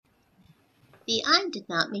The I Did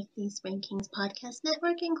Not Make These Rankings podcast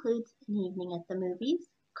network includes An Evening at the Movies,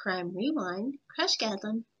 Crime Rewind,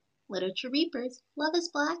 Crushgasm, Literature Reapers, Love is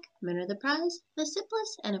Black, Men Are the Prize, The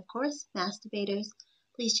Simplest, and of course, Masturbators.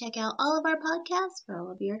 Please check out all of our podcasts for all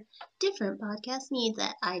of your different podcast needs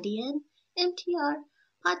at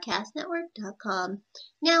idnmtrpodcastnetwork.com.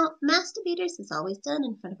 Now, Masturbators is always done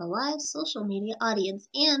in front of a live social media audience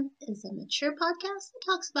and is a mature podcast that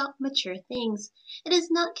talks about mature things. It is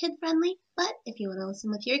not kid-friendly, but if you want to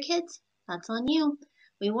listen with your kids, that's on you.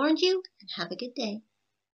 We warned you, and have a good day.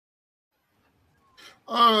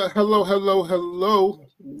 Hello.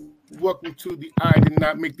 Welcome to the I Did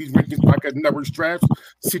Not Make These Rankings podcast network drafts.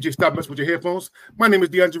 CJ, stop messing with your headphones. My name is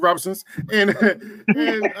DeAndre Robinson, and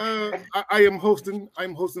I am hosting.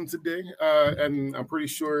 I'm hosting today, and I'm pretty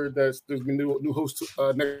sure that there's been new hosts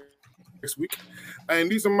next week. And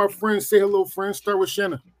these are my friends. Say hello, friends. Start with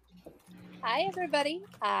Shanna. Hi, everybody.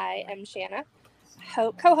 I am Shanna,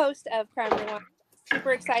 co-host of Crime Rewind.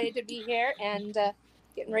 Super excited to be here and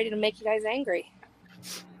getting ready to make you guys angry.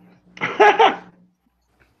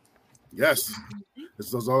 Yes,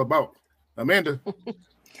 this is all about Amanda.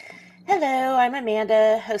 Hello, I'm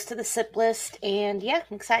Amanda, host of the Sip List, and yeah,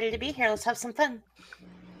 I'm excited to be here. Let's have some fun.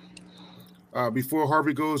 Before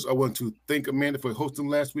Harvey goes, I want to thank Amanda for hosting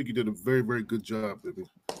last week. You did a very, very good job, baby.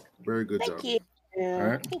 Very good job. Thank you. All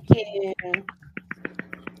right. Thank you.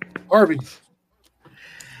 Harvey.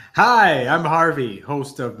 Hi, I'm Harvey,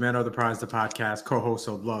 host of Men Are the Prize, the podcast, co-host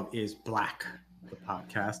of Love is Black, the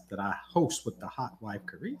podcast that I host with the hot wife,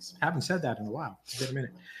 Carice. Haven't said that in a while. It's been a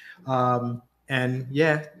minute. And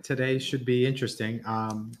yeah, today should be interesting.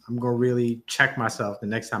 I'm going to really check myself the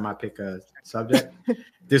next time I pick a subject.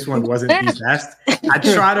 This one wasn't the best. I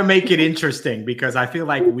try to make it interesting because I feel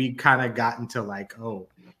like we kind of got into like,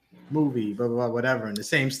 movie, blah, blah, blah, whatever. And the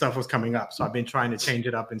same stuff was coming up. So I've been trying to change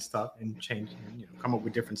it up and stuff and come up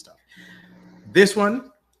with different stuff. This one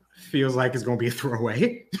feels like it's going to be a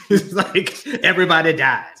throwaway. It's like everybody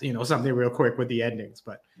dies, something real quick with the endings.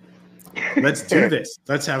 But let's do this.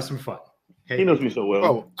 Let's have some fun. Hey, he knows me so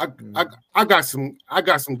well. Oh, I got some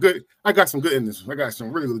good in this. I got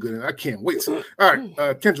some really, really good in it. I can't wait. All right,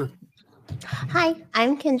 Kendra. Hi,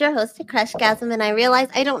 I'm Kendra, host of Crushgasm, and I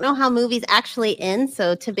realized I don't know how movies actually end,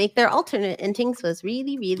 so to make their alternate endings was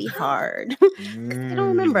really, really hard. I don't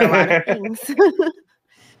remember a lot of things.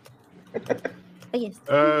 But yes.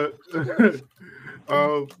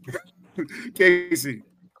 Casey.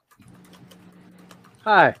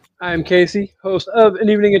 Hi, I'm Casey, host of An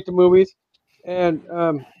Evening at the Movies, and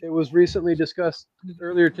it was recently discussed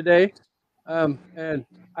earlier today, and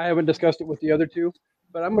I haven't discussed it with the other two.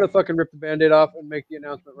 But I'm going to fucking rip the Band-Aid off and make the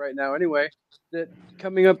announcement right now anyway, that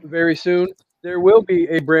coming up very soon, there will be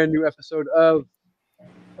a brand new episode of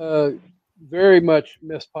a very much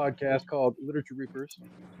missed podcast called Literature Reapers,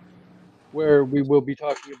 where we will be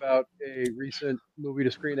talking about a recent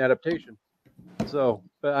movie-to-screen adaptation. So,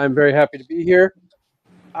 but I'm very happy to be here.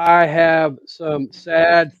 I have some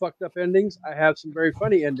sad, fucked up endings. I have some very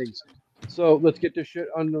funny endings. So let's get this shit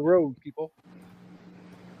on the road, people.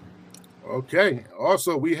 Okay.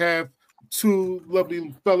 Also, we have two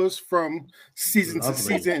lovely fellas from season to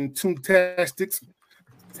season and Toontastic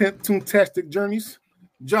Journeys.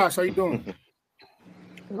 Josh, how you doing?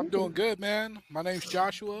 I'm doing good, man. My name's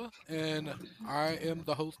Joshua, and I am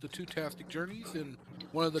the host of Toontastic Journeys and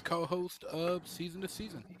one of the co-hosts of Season to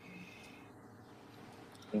Season.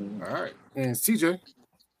 All right. And CJ.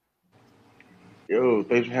 Yo,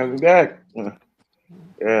 thanks for having me back.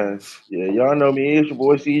 Yeah, y'all know me. It's your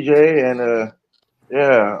boy CJ, and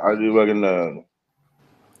I do fucking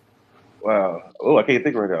wow. Oh, I can't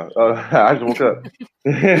think right now. I just woke up.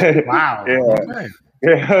 Wow. Yeah.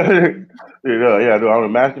 Yeah. I'm a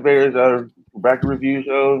Masturbators back to review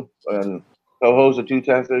show and co-host of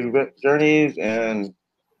Toontastic Journeys and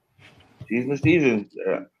Season to Season.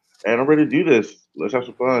 Yeah. And I'm ready to do this. Let's have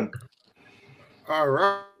some fun. All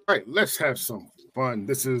right, let's have some fun.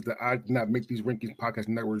 This is the I Did Not Make These Rankings podcast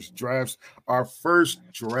network's drafts. Our first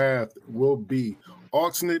draft will be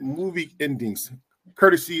alternate movie endings,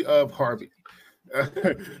 courtesy of Harvey. All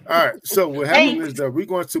right. So what happens is that we're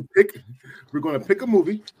going to pick a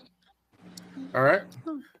movie. All right.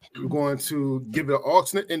 We're going to give it an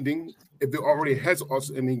alternate ending. If it already has an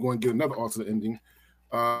alternate ending, we're going to give another alternate ending.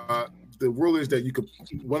 The rule is that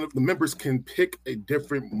one of the members can pick a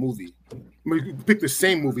different movie. I mean, you can pick the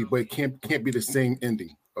same movie, but it can't be the same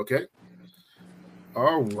ending. Okay.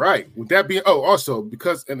 All right. With that being, also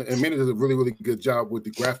because and Amanda does a really, really good job with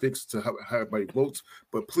the graphics to how everybody votes.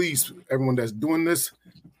 But please, everyone that's doing this,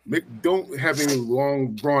 don't have any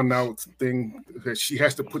long drawn out thing because she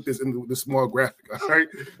has to put this in the small graphic. All right,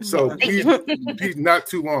 so please not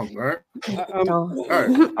too long. All right, All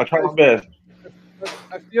right. I'll try my best.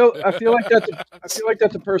 I feel like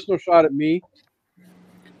that's a personal shot at me.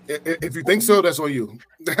 If you think so, that's on you.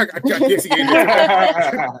 I can't see any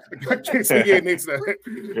I can't see any next to that.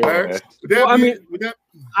 All right.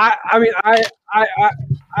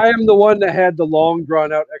 I am the one that had the long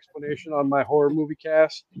drawn out explanation on my horror movie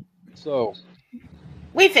cast, so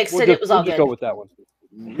we fixed it. It was all good. Go with that one.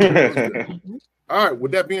 All right.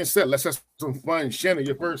 With that being said, let's have some fun. Shannon,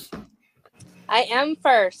 you're first. I am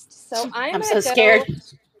first, so I'm so scared.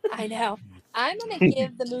 I know. I'm going to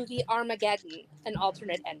give the movie Armageddon an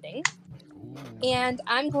alternate ending. And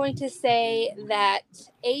I'm going to say that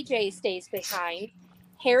AJ stays behind.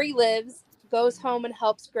 Harry lives, goes home, and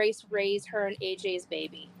helps Grace raise her and AJ's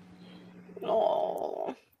baby.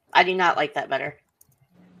 Oh, I do not like that better.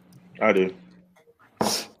 I do.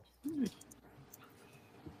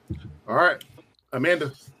 All right.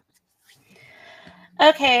 Amanda.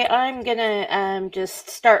 Okay, I'm gonna just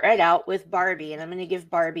start right out with Barbie, and I'm gonna give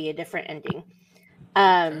Barbie a different ending.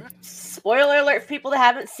 Spoiler alert for people that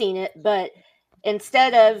haven't seen it, but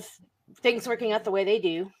instead of things working out the way they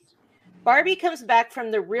do, Barbie comes back from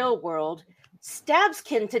the real world, stabs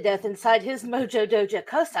Ken to death inside his Mojo Doja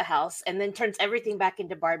Costa house, and then turns everything back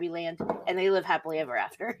into Barbie land, and they live happily ever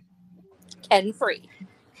after. Ken free.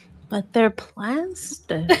 But they're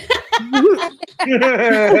plastic. Well,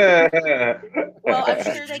 I'm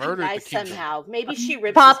sure they can die somehow. Maybe she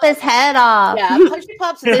rips Pop his head off. Yeah, she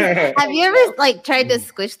pops his head. Have you ever like tried to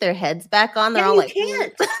squish their heads back on? They're all like,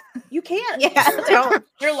 can't. You can't. Yeah,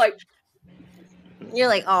 you're like,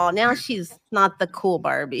 oh, now she's not the cool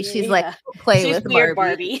Barbie. She's like play with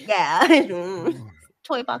Barbie. Yeah,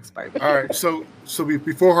 toy box Barbie. All right, so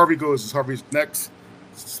before Harvey goes, Harvey's next.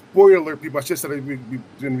 Spoiler alert, people. I should have said it in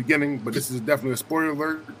the beginning, but this is definitely a spoiler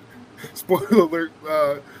alert. Spoiler alert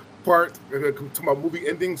part to my movie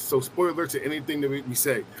endings. So spoiler alert to anything that we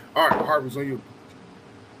say. All right, Harvey's on you.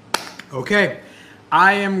 Okay,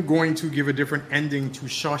 I am going to give a different ending to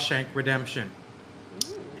Shawshank Redemption.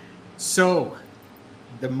 So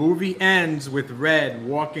the movie ends with Red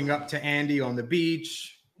walking up to Andy on the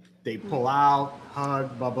beach. They pull out,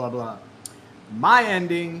 hug, blah blah blah. My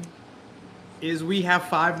ending is we have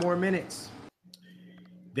 5 more minutes.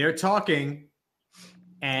 They're talking,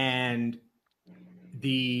 and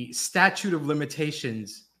the statute of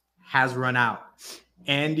limitations has run out.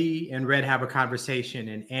 Andy and Red have a conversation,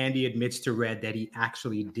 and Andy admits to Red that he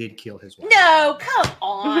actually did kill his wife. No, come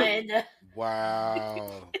on.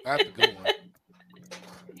 Wow. That's a good one.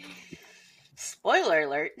 Spoiler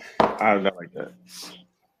alert. I don't like that.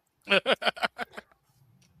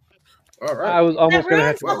 All right. I was almost going to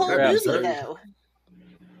have to the whole grab movie, that. though.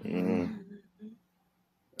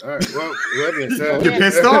 All right. Well, that being said, You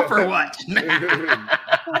pissed off or what?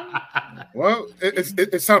 Well,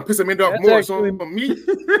 it's time to piss Amanda off That's more. actually- So on me,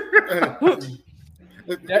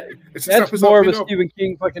 it's That's piss more off of a Amanda. Stephen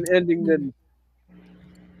King fucking ending than.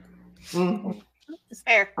 It's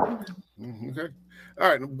fair. Okay. All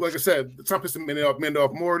right. Like I said, it's time to piss Amanda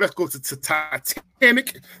off more. Let's go to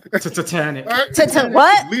Titanic. Titanic. All right.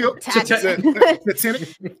 What? Leo. Titanic.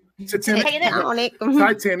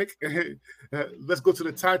 Titanic. Let's go to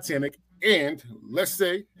the Titanic, and let's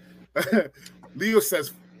say Leo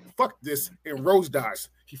says, "Fuck this," and Rose dies.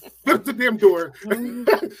 He flips the damn door, get in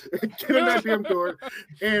that damn door,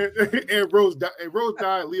 and Rose died. And Rose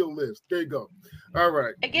died. Leo lives. There you go. All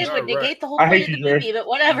right. Again, All would negate right. the whole point of the movie, but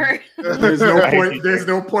whatever. There's no point. There's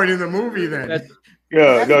no point in the movie then.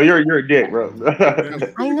 Yeah, no, you're a dick, bro.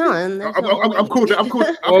 I know. And I'm cool. I'm cool.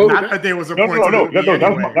 Not that there was a No, point. no, to the no, movie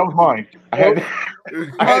anyway. that was mine. I had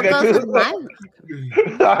that too.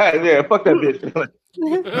 Yeah, fuck that bitch. I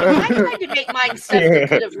tried to make mine stuff that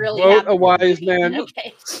could have really Quote happened. a wise man.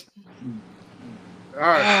 Okay. All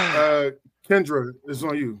right. Kendra is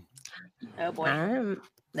on you. Oh boy.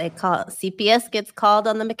 They call CPS gets called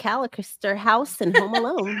on the McAllister house in Home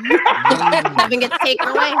Alone. Having gets taken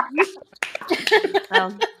away.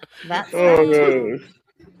 That's Oh,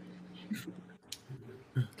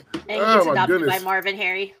 And he Oh, gets my adopted goodness. by Marvin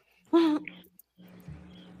Harry. And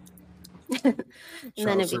then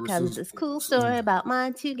Child it becomes services. this cool story about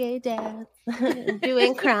my 2 gay dads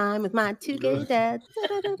doing crime with my 2 gay dads.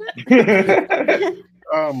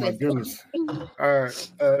 Oh my goodness. All right.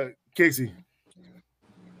 Casey.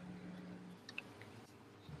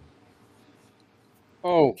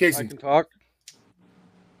 Oh, Casey. I can talk.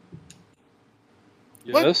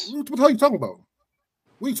 What? Yes. What the hell are you talking about?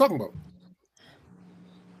 What are you talking about?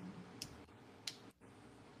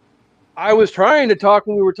 I was trying to talk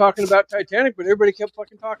when we were talking about Titanic, but everybody kept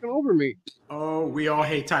fucking talking over me. Oh, we all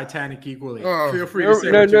hate Titanic equally. Oh. Feel free to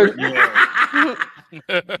say what you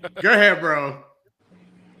Go ahead, bro.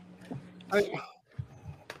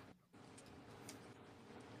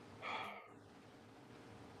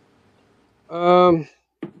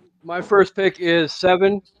 My first pick is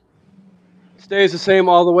 7. Stays the same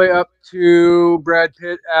all the way up to Brad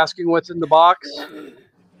Pitt asking what's in the box.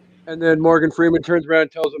 And then Morgan Freeman turns around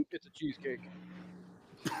and tells him it's a cheesecake.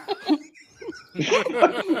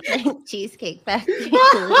 Cheesecake Factory.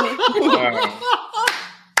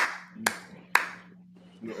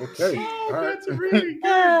 Okay. Oh, All that's right. really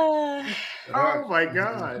good. Oh my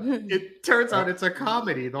god! It turns out it's a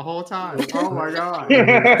comedy the whole time. Oh my god!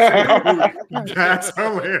 That's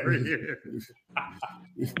hilarious.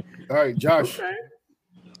 All right, Josh. Okay.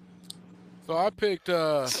 So I picked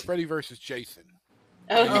Freddy versus Jason.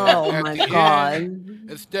 Oh At my the god. end,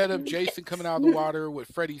 instead of Jason coming out of the water with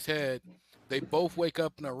Freddy's head, they both wake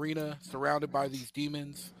up in an arena surrounded by these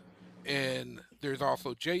demons. And there's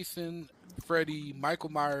also Jason, Freddy, Michael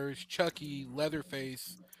Myers, Chucky,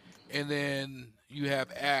 Leatherface, and then you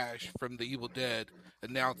have Ash from The Evil Dead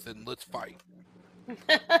announcing, "Let's fight."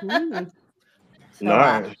 So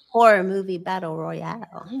Nice. horror movie battle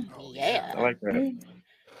royale. Oh, Yeah. I like that.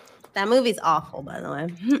 That movie's awful, by the way.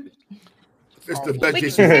 It's the best Wait, did you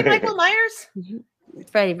Jason. say Michael Myers?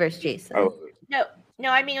 Freddy versus Jason. Oh, No,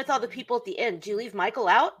 I mean with all the people at the end. Did you leave Michael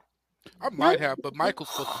out? I might have, but Michael's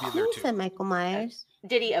supposed to be in there He too. said Michael Myers.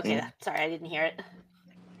 Did he? Okay, sorry, I didn't hear it.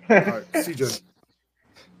 All right, CJ.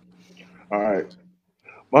 all right.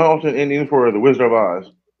 My alternate ending for The Wizard of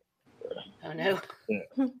Oz. Oh no.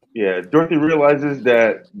 Yeah, Dorothy realizes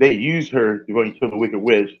that they used her to go and kill the Wicked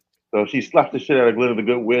Witch, so she slaps the shit out of Glinda the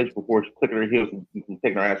Good Witch before she clicking her heels and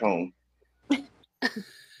taking her ass home.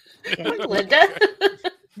 Linda.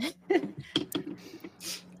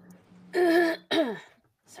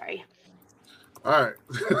 Sorry. All right.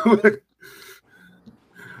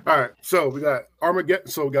 All right. So we got Armageddon.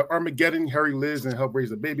 So we got Armageddon, Harry lives and help raise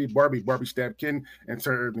the baby. Barbie stabbed Ken and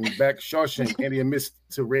turn everything back. Shawshank, Andy admits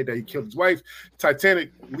to Ray that he killed his wife.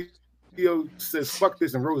 Titanic, Leo says fuck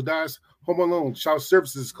this and Rose dies. Home Alone, Child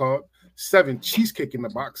Services is called. 7, Cheesecake in the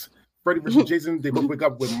Box. Freddy versus Jason, they both wake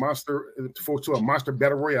up with to a monster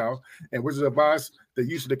battle royale. And Wizard of Oz, they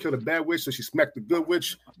used her to kill the bad witch, so she smacked the good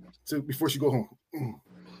witch before she go home.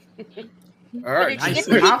 All right. Did Nice you get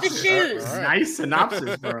the synopsis. shoes? All right. Nice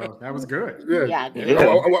synopsis, bro. That was good. Yeah. Yeah.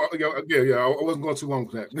 I wasn't going too long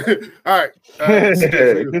with that. All right.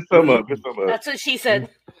 Good sum up. Good sum up. That's what she said.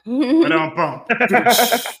 But bump.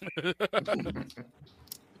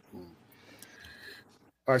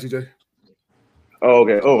 All right, CJ. Oh,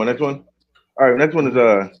 okay. Oh, next one. All right, next one is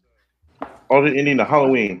alternate ending to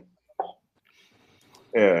Halloween.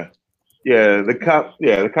 Yeah. The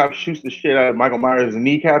cop shoots the shit out of Michael Myers'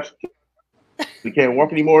 kneecaps. He can't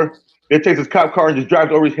walk anymore. Then takes his cop car and just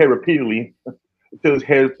drives over his head repeatedly until his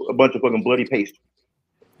head is a bunch of fucking bloody paste.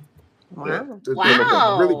 Wow.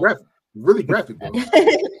 Wow. Really graphic, bro.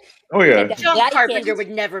 Oh yeah. John Like Carpenter it.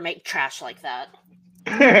 would never make trash like that.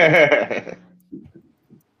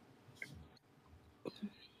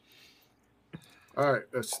 All right,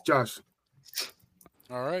 that's Josh.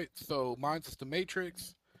 All right, so mine's is The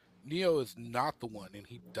Matrix. Neo is not the one, and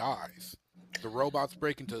he dies. The robots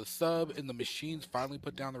break into the sub, and the machines finally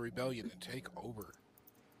put down the rebellion and take over.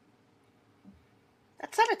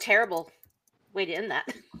 That's not a terrible way to end that.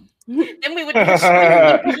 Then we would be No,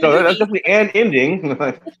 that's definitely an ending.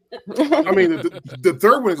 I mean, the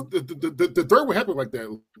third one, the third one happened like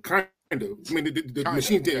that, kind of. I mean, the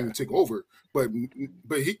machine didn't take over, but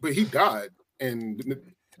he died, and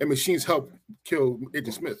machines helped kill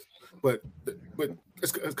Agent Smith. But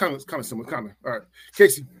it's kind of similar, kind of. All right,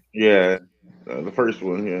 Casey. Yeah, the first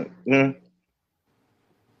one. Yeah.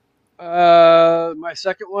 My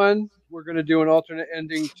second one, we're going to do an alternate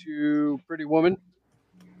ending to Pretty Woman.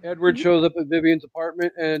 Edward shows up at Vivian's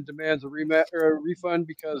apartment and demands a refund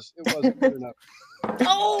because it wasn't good enough.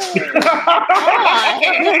 Oh,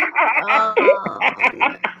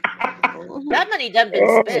 that money done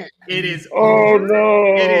been spent. It is Oh over.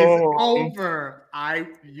 no! It is over.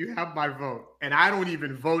 You have my vote, and I don't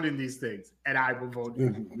even vote in these things, and I will vote.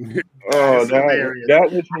 Oh, That's hilarious.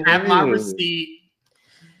 that was I have my hilarious. receipt.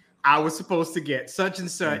 I was supposed to get such and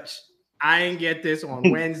such. I didn't get this on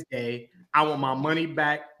Wednesday. I want my money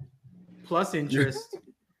back plus interest.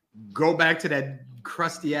 Go back to that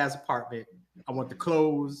crusty ass apartment. I want the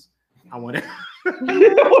clothes. I want it.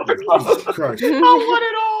 Jesus Christ. I want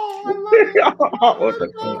it all. I love it. What the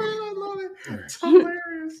I love it. It's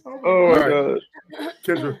hilarious. Oh my All god!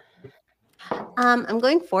 Kendra. I'm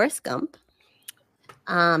going Forrest Gump.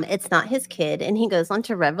 It's not his kid, and he goes on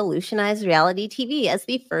to revolutionize reality TV as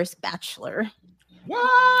the first Bachelor.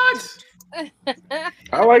 What?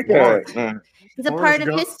 I like that. He's a Forrest part of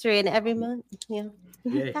Gump. history, and every month,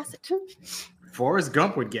 Yeah. pass it. Forrest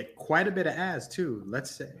Gump would get quite a bit of ass too.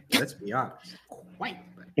 Let's be honest. Quite.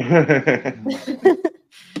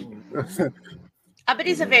 I bet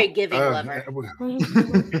he's a very giving lover.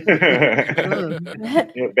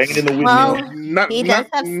 Yeah, banging in the windmill. Well, he does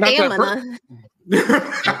have stamina.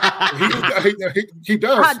 He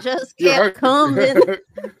does. I just kept coming.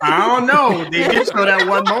 I don't know. They did show that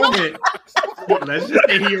one moment. Let's just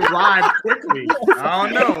say he arrived quickly. I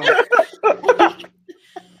don't know.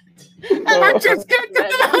 I just can't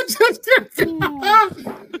get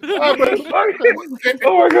Oh my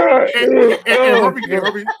god!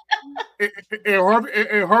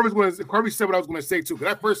 Harvey said what I was going to say too.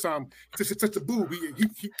 Because that first time, just touched the boob.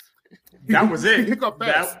 That was it. He got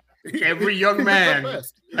fast. Every young man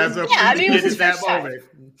has a it was at that his first moment.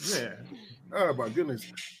 Yeah. Oh my goodness!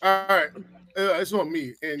 All right, it's on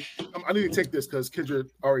me, and I need to take this because Kendra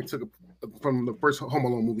already took it from the first Home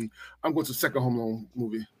Alone movie. I'm going to the second Home Alone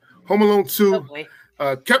movie. Home Alone 2.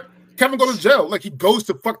 Kevin go to jail. Like, he goes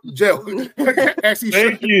to fuck jail. As he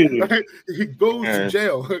Thank you. He goes to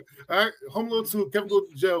jail. All right, Home Alone 2. Kevin goes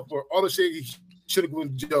to jail for all the shit he should have gone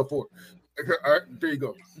to jail for. All right, there you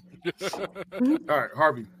go. All right,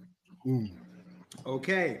 Harvey.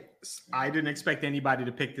 Okay. I didn't expect anybody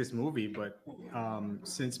to pick this movie, but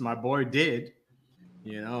since my boy did,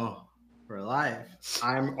 for life,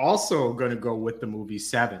 I'm also going to go with the movie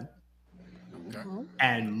 7. Okay.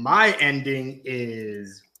 And my ending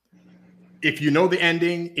is, if you know the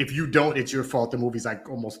ending, if you don't, it's your fault. The movie's like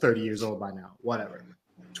almost 30 years old by now. Whatever.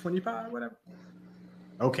 25, whatever.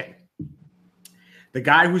 Okay. The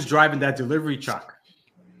guy who's driving that delivery truck,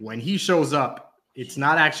 when he shows up, it's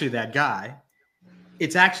not actually that guy.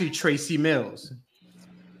 It's actually Tracy Mills,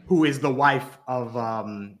 who is the wife of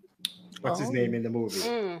what's his name in the movie?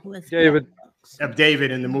 David. Of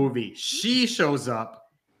David in the movie. She shows up,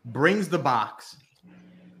 brings the box.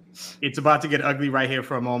 It's about to get ugly right here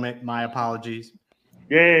for a moment. My apologies.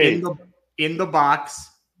 Yay. In the box,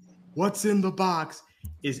 what's in the box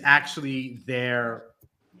is actually their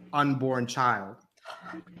unborn child.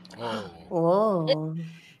 Oh.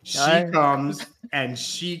 She comes and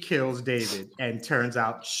she kills David, and turns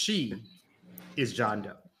out she is John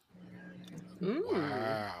Doe.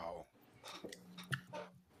 Wow.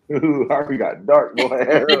 Ooh, Harvey got dark,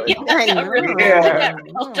 boy.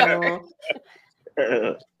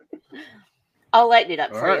 I'll lighten it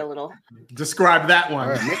up All for right. you a little. Describe that one.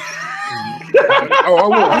 All right. I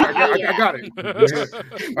will. I got it.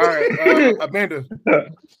 All right, Amanda.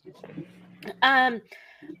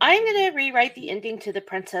 I'm going to rewrite the ending to The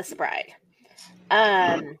Princess Bride.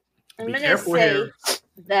 I'm going to say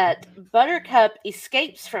that Buttercup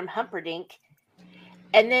escapes from Humperdinck,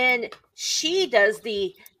 and then she does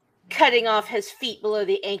the cutting off his feet below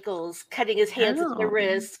the ankles, cutting his hands at the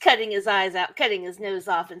wrists, cutting his eyes out, cutting his nose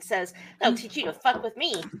off, and says, "I'll teach you to fuck with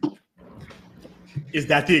me." Is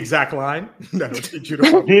that the exact line? That'll teach you to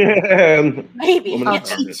fuck. Yeah. Maybe.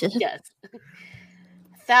 Yes.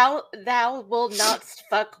 Thou will not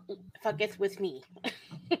fucketh with me.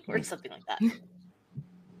 Or something like that.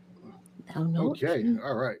 Okay,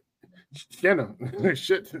 all right. Shanna,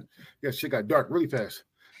 shit. Yeah, shit got dark really fast.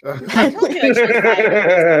 I told you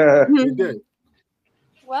I You did.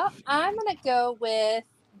 Well, I'm going to go with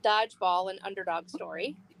Dodgeball and Underdog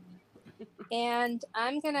Story. And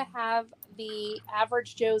I'm going to have the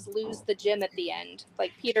average Joes lose the gym at the end.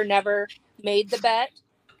 Like, Peter never made the bet,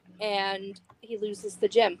 and he loses the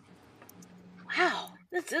gym. Wow,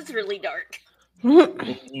 this is really dark.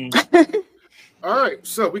 All right,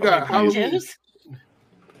 so we got Halloween. Joes?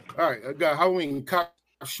 All right, I got Halloween. Cop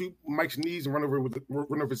shoot Mike's knees and run over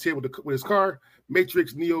his head with his car.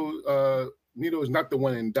 Matrix. Neo is not the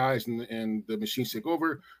one and dies, and the machines take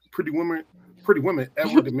over. Pretty Women.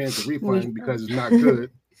 Edward demands a refund because it's not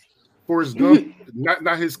good. Forrest Gump.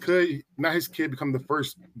 Not his kid become the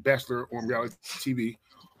first bachelor on reality TV.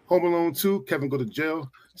 Home Alone 2. Kevin go to jail.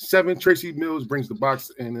 7. Tracy Mills brings the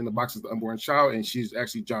box, and in the box is the unborn child, and she's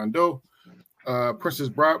actually John Doe. Princess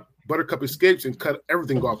Bride. Buttercup escapes and cut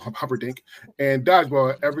everything off Humperdinck. And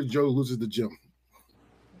Dodgeball, Average Joe loses the gym.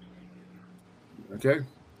 Okay.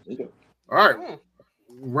 All right.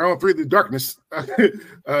 Round 3 of the darkness.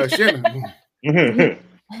 Shannon.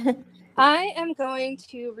 I am going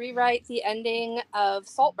to rewrite the ending of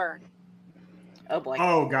Saltburn. Oh boy.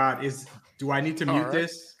 Oh God, do I need to mute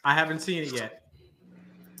this? I haven't seen it yet.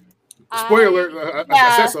 Spoiler alert.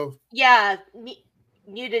 I said so. Yeah.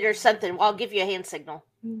 muted or something. I'll give you a hand signal.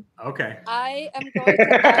 Okay. I am going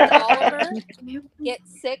to have Oliver get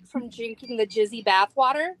sick from drinking the jizzy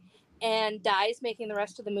bathwater and dies, making the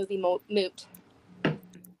rest of the movie moot.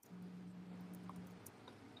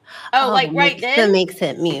 Oh, like right that then? makes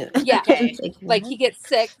it mute. Yeah. Okay. Like he gets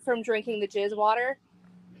sick from drinking the jizz water.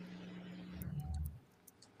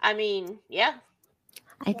 I mean, yeah.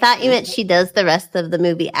 I thought you meant she does the rest of the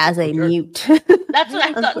movie as a mute. That's what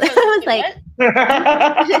I thought. I was like,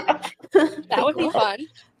 That would be fun.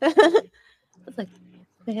 I was like,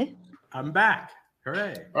 okay. I'm back.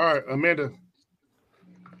 Hooray. All right, Amanda.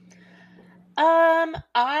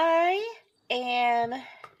 I am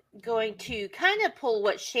going to kind of pull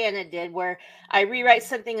what Shannon did, where I rewrite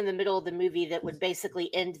something in the middle of the movie that would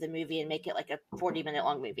basically end the movie and make it like a 40-minute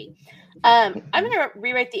long movie. I'm going to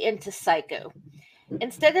rewrite the end to Psycho.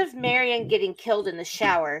 Instead of Marion getting killed in the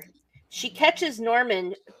shower, she catches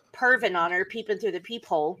Norman perving on her, peeping through the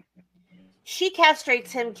peephole. She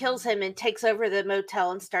castrates him, kills him, and takes over the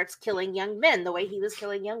motel and starts killing young men the way he was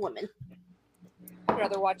killing young women. I'd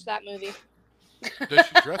rather watch that movie. Does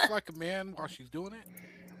she dress like a man while she's doing it?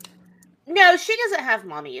 No, she doesn't have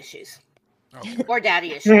mommy issues. Okay. Or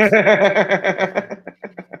daddy issues.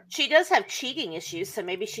 She does have cheating issues, so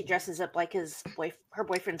maybe she dresses up like her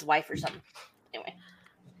boyfriend's wife or something. Anyway.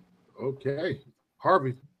 Okay.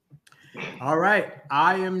 Harvey. All right.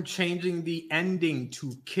 I am changing the ending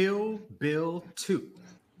to Kill Bill 2.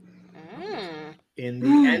 In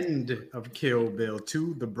the end of Kill Bill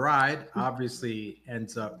 2, the bride obviously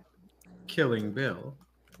ends up killing Bill.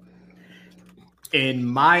 In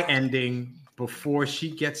my ending, before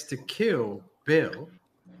she gets to kill Bill,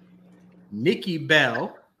 Nikki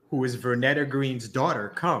Bell, who is Vernetta Green's daughter,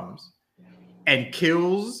 comes and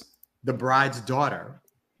kills the bride's daughter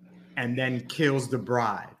and then kills the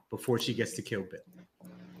bride before she gets to kill Bill.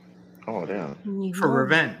 Oh, damn. For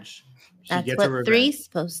revenge. She That's gets what a revenge. 3's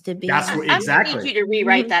supposed to be. That's what I'm exactly. going to need you to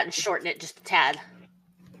rewrite that and shorten it just a tad.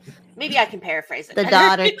 Maybe I can paraphrase it. The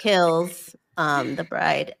daughter kills the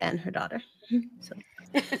bride and her daughter. So.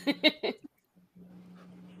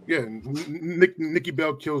 Yeah, Nikki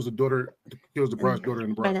Bell kills the daughter, kills the bride's daughter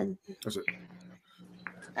and the bride. That's it.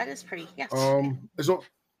 That is pretty. Yeah. It's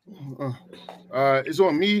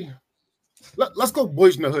on me. Let's go,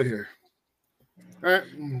 Boys in the Hood here. All right.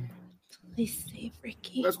 Please save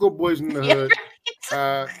Ricky. Let's go, Boys in the Hood.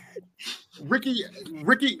 Ricky.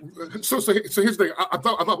 So here's the thing. I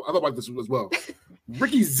thought about this as well.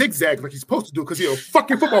 Ricky zigzags like he's supposed to do because he's a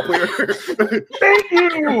fucking football player. Thank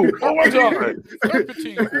you. Oh my god.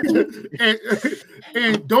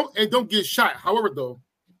 and don't get shot. However, though,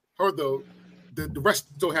 the rest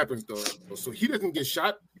still happens though. So he doesn't get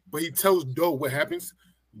shot, but he tells Doe what happens.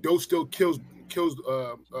 Doe still kills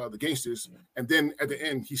the gangsters, and then at the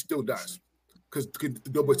end he still dies because the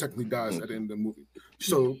Doughboy technically dies at the end of the movie.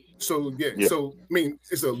 So yeah. So I mean,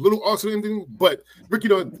 it's a little awesome ending, but Ricky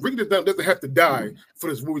doesn't have to die for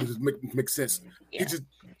this movie to make sense. Yeah.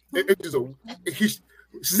 He's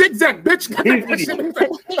zigzag, bitch.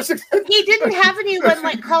 He didn't have anyone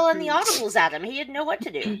like calling the audibles at him. He didn't know what to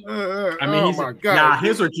do. I mean, my God. Nah,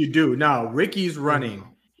 here's what you do. No, Ricky's running.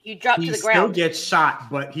 You drop to the ground. He still gets shot,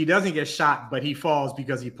 but he doesn't get shot, but he falls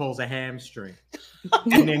because he pulls a hamstring.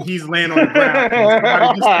 And then he's laying on the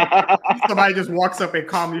ground. Somebody just walks up and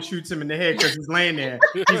calmly shoots him in the head because he's laying there.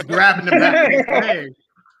 He's grabbing the back of his leg.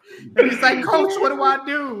 And he's like, Coach, what do I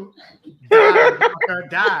do?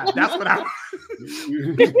 Die. That's what I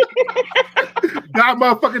die,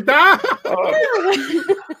 motherfucker, die.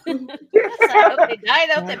 I hope they died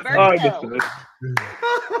out that bird.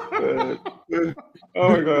 Oh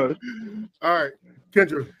my god. All right,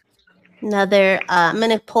 Kendra. Another, I'm going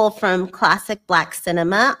to pull from classic Black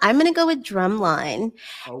cinema. I'm going to go with Drumline.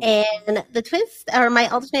 And the twist, or my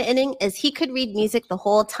alternate ending, is he could read music the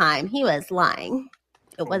whole time. He was lying.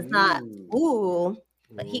 It was not,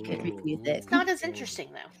 but he could read music. It's not as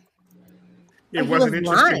interesting, though. It wasn't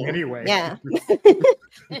interesting anyway. Yeah.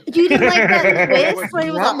 You didn't like that twist where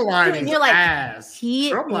he was Drumline and you're like, ass.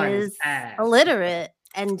 he Drumline is illiterate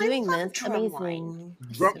and doing this Drumline.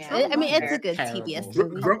 amazing. I mean, it's a good TBS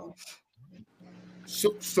movie.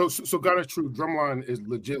 So God is true. Drumline is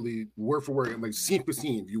legitly word for word, like scene for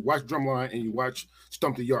scene. If you watch Drumline and you watch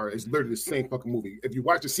Stump the Yard, it's literally the same fucking movie. If you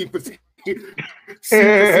watch the scene for scene,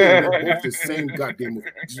 they're both the same goddamn movie.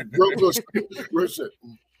 Real shit.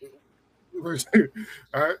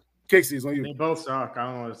 All right, Casey, it's on you. They both suck. I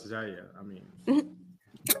don't know what else to tell you. I mean, No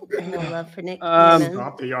love for Nick.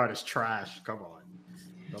 Stomp the Yard is trash. Come on.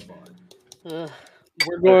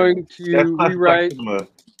 We're going to rewrite.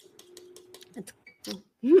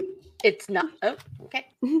 It's not. Oh, okay.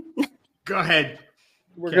 Go ahead.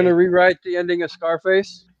 we're gonna rewrite the ending of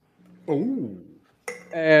Scarface. Ooh.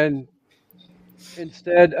 And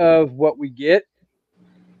instead of what we get,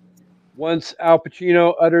 once Al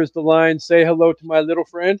Pacino utters the line, "Say hello to my little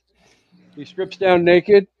friend," he strips down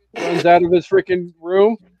naked, runs out of his freaking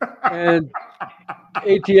room, and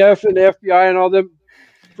ATF and the FBI and all them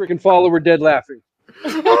freaking follow her dead laughing.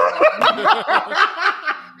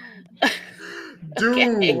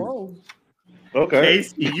 Dude. Okay.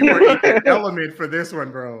 Casey, you are in the element for this one,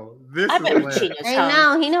 bro. This I is bet hilarious. Pacino's I hung.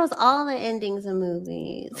 know he knows all the endings of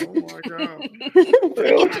movies. Oh my god.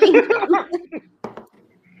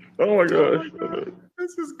 Oh my gosh.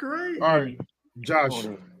 This is great. All right, Josh.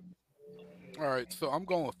 All right, so I'm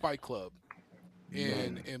going with Fight Club.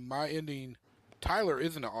 And in my ending, Tyler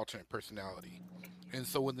isn't an alternate personality. And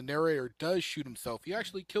so when the narrator does shoot himself, he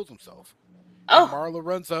actually kills himself. Oh. And Marla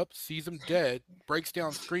runs up, sees him dead, breaks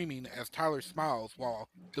down screaming as Tyler smiles while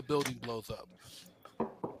the building blows up.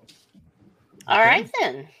 All right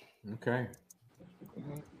then. Okay.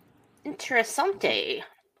 Interessante.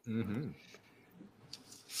 Mm-hmm.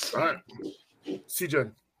 All right,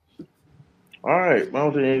 CJ. All right, my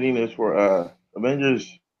alternate ending is for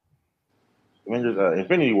Avengers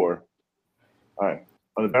Infinity War. All right,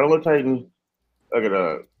 on the Battle of Titan, look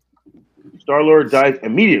at Star-Lord dies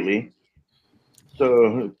immediately.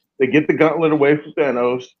 So they get the gauntlet away from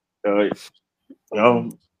Thanos. Doctor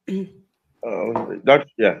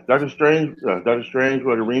Strange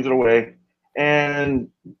rings it away,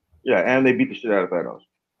 and they beat the shit out of Thanos.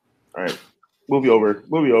 All right, movie over.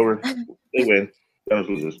 They win. Thanos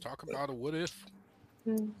loses. Talk about a what if.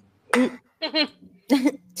 All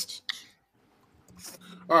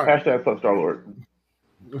right. Hashtag fuck Star-Lord.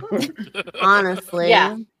 Honestly.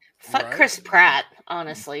 Yeah. Fuck Right. Chris Pratt,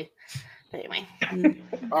 honestly. But anyway.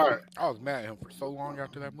 All right. I was mad at him for so long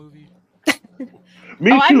after that movie.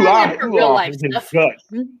 Me I'm too. not I in for real life his stuff.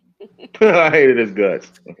 guts. I hated his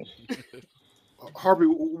guts. Harvey,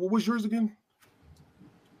 what was yours again?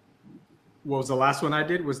 What was the last one I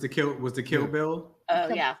did? Was the Kill Bill? Oh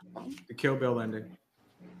yeah. The Kill Bill ending.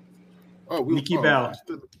 Oh, Nikki Bell.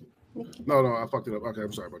 No, I fucked it up. Okay,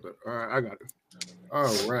 I'm sorry about that. All right, I got it. All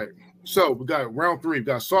right. So we got round 3. We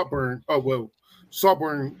got Saltburn. Oh well,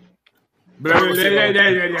 Saltburn. Is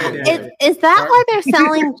that why they're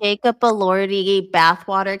selling Jacob Elordi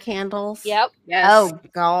bathwater candles? Yep. Yes. Oh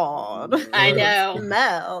God. I know.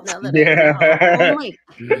 Smell. Now that Yeah. I know.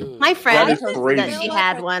 Oh my friend That is told me crazy. that she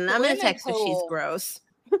had one. I'm gonna text her. She's Swimming pool. gross.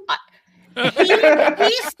 He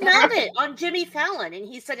smelled it on Jimmy Fallon, and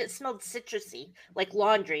he said it smelled citrusy, like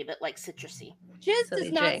laundry, but like citrusy. Jizz So does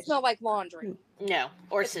they not drink. smell like laundry. No,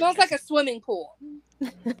 or It citrus. smells like a swimming pool.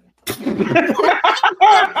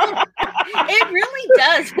 It really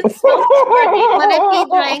does. It smells pretty. What if he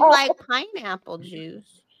drank like pineapple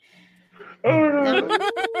juice?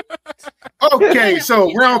 Okay, so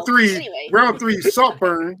You round know, 3. anyway. Round 3.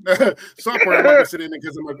 Saltburn. Saltburn. I'm not gonna sit in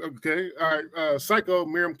because I'm like, okay. All right. Psycho.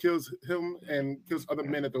 Miriam kills him and kills other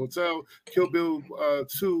men at the hotel. Kill Bill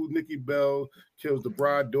 2. Nikki Bell kills the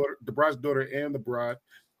bride's daughter, and the bride.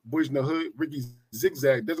 Boys in the Hood. Ricky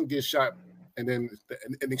Zigzag doesn't get shot, and then the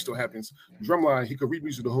ending still happens. Drumline. He could read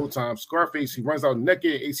music the whole time. Scarface. He runs out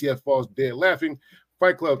naked. ACF falls dead laughing.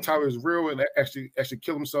 Fight Club. Tyler's real and actually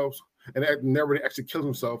killed himself, and never actually killed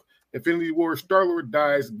himself. Infinity War. Star-Lord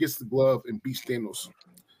dies, gets the glove, and beats Thanos.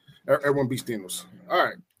 Everyone beats Thanos. All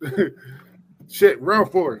right. Shit.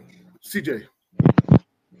 Round 4. CJ.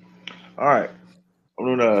 All right. I'm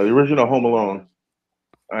doing the original Home Alone.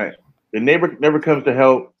 All right. The neighbor never comes to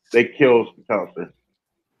help. They kill the counselor.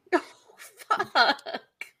 Fuck.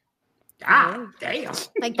 Ah, damn.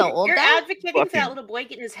 Like the old You're guy? advocating for Fucking- that little boy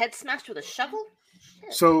getting his head smashed with a shovel?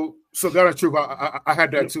 So God is truth. I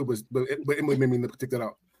had that too, but Emily made me take that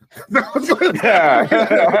out.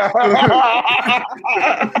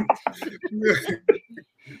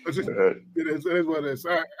 It is what it is.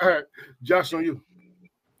 All right. Josh, on you.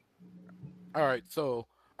 All right, so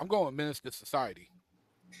I'm going Menace to Society.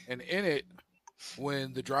 And in it,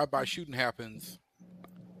 when the drive-by shooting happens,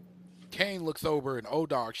 Kane looks over and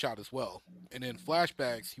O-Dog shot as well. And in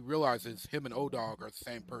flashbacks, he realizes him and O-Dog are the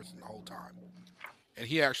same person the whole time. And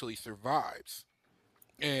he actually survives.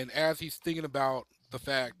 And as he's thinking about the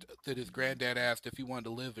fact that his granddad asked if he wanted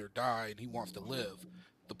to live or die, and he wants to live,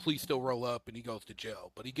 the police still roll up and he goes to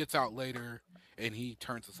jail. But he gets out later and he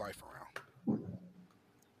turns his life around.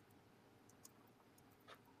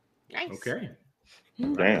 Nice. Okay.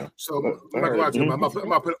 Damn. So I'm not gonna lie to you. I'm gonna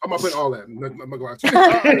put all that. I'm not gonna lie to you.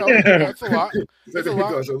 I know, that's a lot. That's a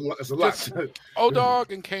lot. It's a lot.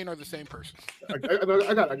 O-Dog and Kane are the same person. I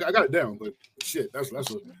got it down, but shit, that's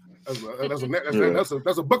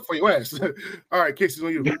That's a book for your ass. All right, Casey's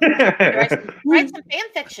on you. Write some fan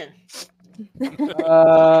fiction.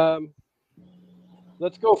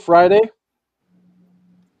 Let's go Friday.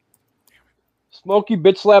 Smokey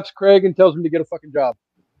bitch slaps Craig and tells him to get a fucking job.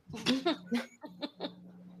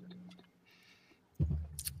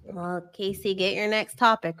 Well, Casey, get your next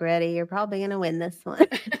topic ready. You're probably going to win this one. These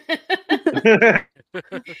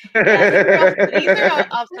are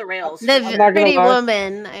off the rails. The pretty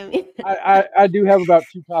woman. I mean, I do have about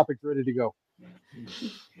 2 topics ready to go.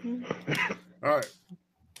 All right,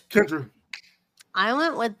 Kendra. I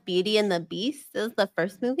went with Beauty and the Beast. It was the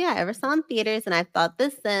first movie I ever saw in theaters, and I thought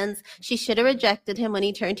this since she should have rejected him when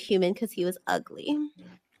he turned human because he was ugly.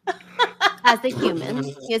 As the human,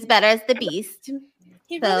 he was better as the Beast.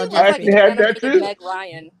 He So really just looked like I had that animated too. Meg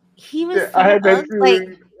Ryan. He was. I had that too.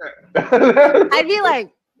 Like, I'd be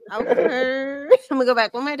like, okay, I'm gonna go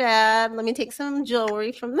back with my dad. Let me take some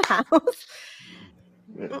jewelry from the house.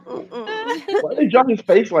 Why they drop his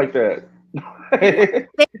face like that?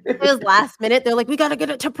 It was last minute. They're like, we gotta get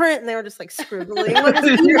it to print, and they were just like scribbling. What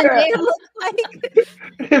does human name look like?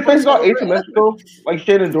 His face all asymmetrical, like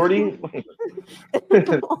Shannon Doherty.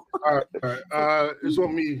 All right. It's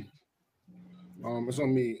on me. It's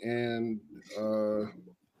on me, and I'm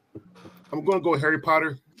going to go with Harry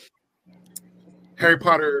Potter. Harry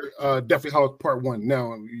Potter, Deathly Hallows Part 1.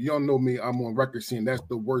 Now, y'all know me. I'm on record saying that's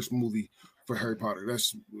the worst movie for Harry Potter.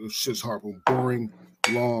 That's shit's horrible, boring,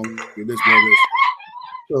 long. This,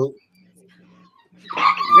 so,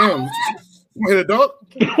 damn, somebody hit a dog?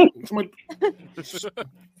 Somebody,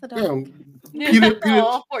 damn.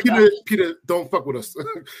 Peter, don't fuck with us. All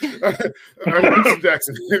right,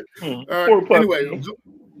 Jackson. Anyway,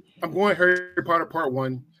 I'm going Harry Potter Part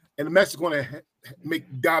 1, and the message is going to make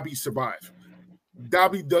Dobby survive.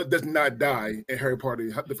 Dobby does not die in Harry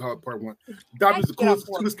Potter Part 1. Dobby's the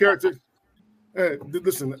coolest character.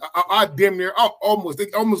 Listen, I damn near,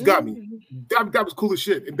 they almost got me. Dobby's cool as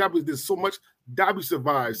shit, and Dobby did so much. Dobby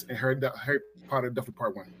survives in Harry Potter Deathly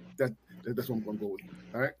Part 1. That's what I'm going to go with.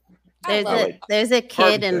 All right. There's a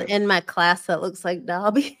kid in my class that looks like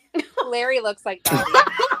Dobby. Larry looks like Dobby.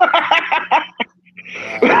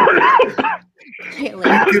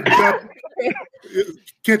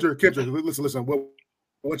 Kendra, listen.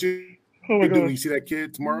 What you do when you see that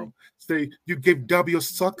kid tomorrow? Say you give Dobby a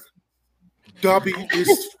suck. Dobby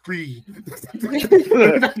is free.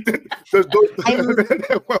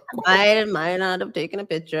 I might not have taken a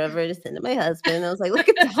picture of her to send to my husband. I was like, look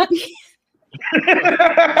at Dobby.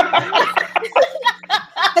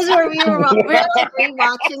 Because we're like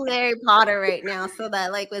rewatching Harry Potter right now, so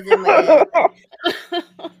that like was in my head.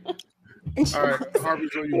 All right, Harvey's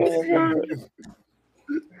on you.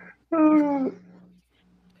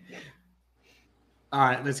 All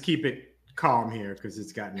right, let's keep it calm here because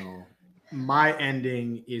it's gotten all. My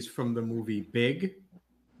ending is from the movie Big.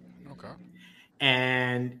 Okay.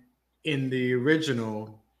 And in the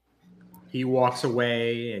original, he walks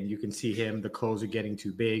away and you can see him, the clothes are getting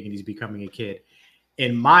too big and he's becoming a kid.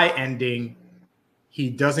 In my ending, he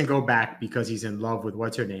doesn't go back because he's in love with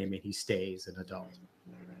what's her name and he stays an adult.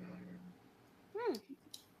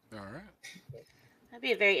 All right. That'd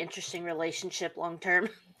be a very interesting relationship long term.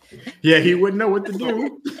 Yeah, he wouldn't know what to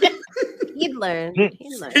do. He'd learn.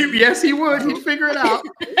 Yes, he would. He'd figure it out.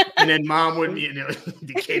 And then mom would be,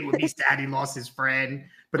 the kid would be sad he lost his friend,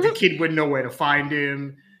 but the kid wouldn't know where to find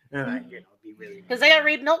him. And be really because they gotta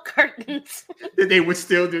read milk cartons. They would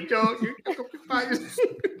still do.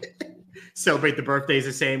 Celebrate the birthdays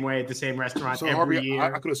the same way at the same restaurant so every Harvey, year.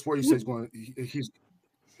 I could have swore you said he's.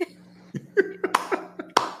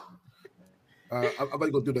 I'm about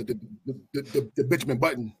to go do the Benjamin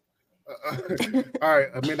Button. All right,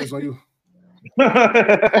 Amanda's on you.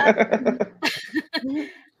 I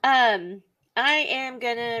am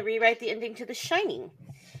gonna rewrite the ending to The Shining,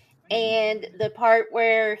 and the part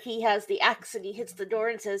where he has the axe and he hits the door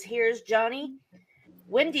and says, "Here's Johnny."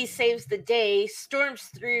 Wendy saves the day, storms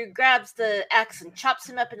through, grabs the axe and chops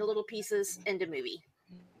him up into little pieces. End of movie.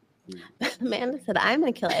 Amanda said, "I'm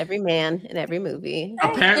gonna kill every man in every movie."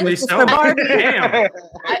 Apparently so. Damn.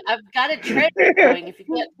 I've got a trend going. If you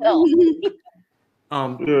can't tell.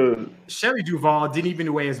 Shelley Duvall didn't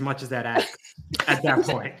even weigh as much as that axe at that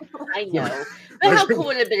point. I know. But how cool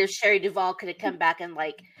would it have been if Sherry Duvall could have come back and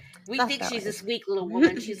like, we think she's this weak little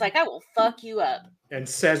woman. She's like, I will fuck you up. And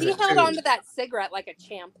says she held on to that cigarette like a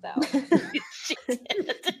champ, though. She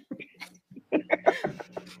did.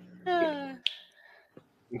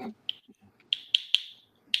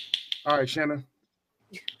 All right, Shannon.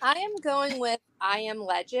 I am going with I Am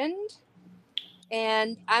Legend.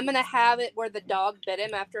 And I'm going to have it where the dog bit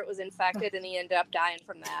him after it was infected and he ended up dying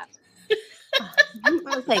from that.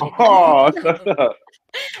 Oh, that's up.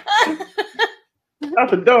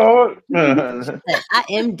 That's a dog. I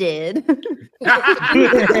am dead.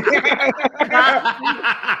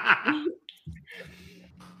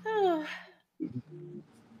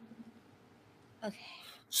 Okay.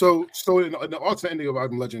 So in the alternate ending of I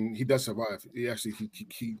Am Legend, he does survive. He actually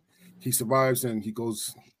he survives and he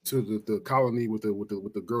goes to the colony with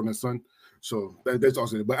the girl and the son. So that's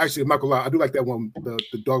awesome. But actually, I'm not gonna lie, I do like that one, the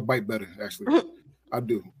dog bite better. Actually, I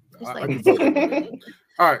do. I can vote.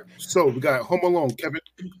 All right, so we got Home Alone. Kevin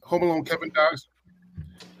dies.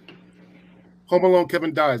 Home Alone.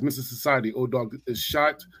 Kevin dies. Mrs. Society. Old dog is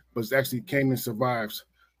shot, but actually came and survives.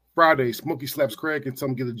 Friday. Smokey slaps Craig and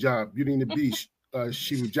some get a job. Beauty and the Beast.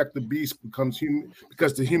 She rejects the beast, becomes human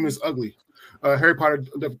because the human is ugly. Harry Potter,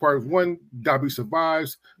 Part 1, Dobby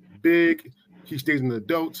survives. Big, he stays an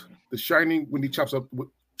adult. The Shining, when he chops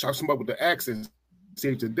him up with the axe and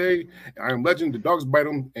saves the day. I Am Legend, the dogs bite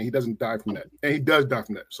him, and he doesn't die from that. And he does die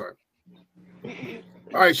from that. Sorry.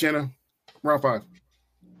 All right, Shanna, round 5.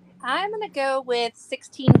 I'm going to go with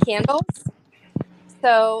 16 Candles.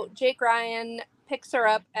 So Jake Ryan picks her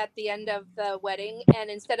up at the end of the wedding, and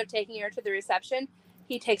instead of taking her to the reception,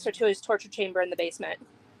 he takes her to his torture chamber in the basement.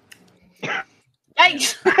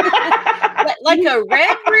 Like a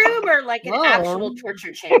red room or like an actual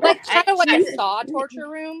torture chamber? Like kind of like a Saw torture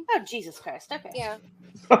room. Oh, Jesus Christ. Okay. Yeah.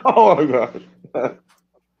 Oh my gosh.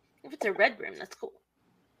 If it's a red room, that's cool.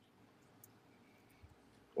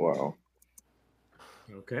 Wow.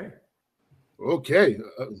 Okay.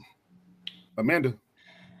 Amanda.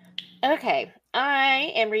 Okay.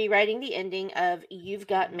 I am rewriting the ending of You've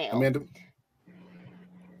Got Mail. Amanda.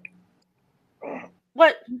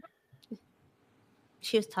 What?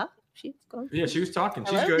 She was talking. She's going. Yeah, she was talking.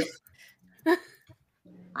 Hello? She's good.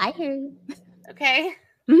 I hear you. Okay.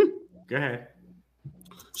 Go ahead.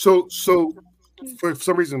 So for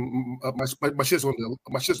some reason my shit's on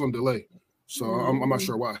delay. So I'm not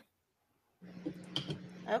sure why.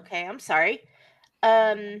 Okay, I'm sorry.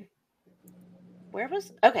 Where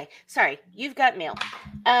was? Okay, sorry. You've Got Mail.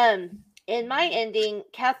 In my ending,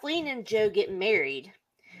 Kathleen and Joe get married.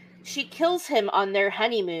 She kills him on their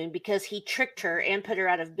honeymoon because he tricked her and put her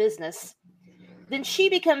out of business. Then she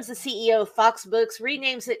becomes the CEO of Fox Books,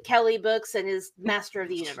 renames it Kelly Books, and is master of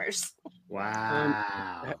the universe.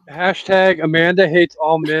 Wow. Hashtag Amanda hates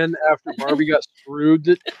all men after Barbie got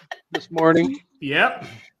screwed this morning. Yep.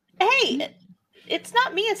 Hey, it's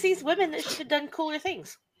not me. It's these women that should have done cooler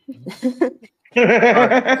things.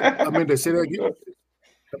 Amanda, say that again.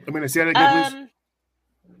 Please.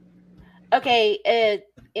 Okay,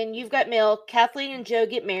 and You've Got Mail. Kathleen and Joe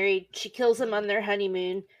get married. She kills him on their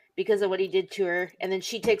honeymoon because of what he did to her, and then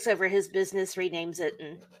she takes over his business, renames it,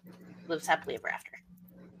 and lives happily ever after.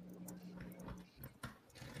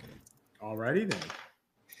 Alrighty then.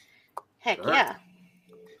 Heck yeah.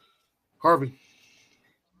 Harvey.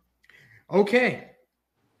 Okay.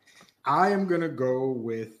 I am going to go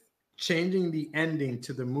with changing the ending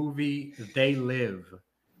to the movie They Live.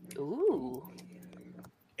 Ooh.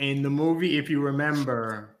 In the movie, if you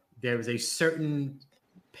remember, there was a certain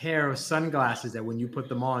pair of sunglasses that when you put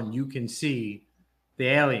them on, you can see the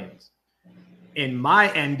aliens. In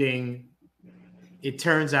my ending, it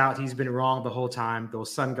turns out he's been wrong the whole time.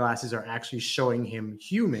 Those sunglasses are actually showing him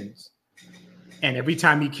humans. And every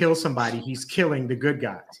time he kills somebody, he's killing the good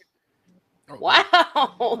guys.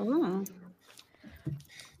 Wow.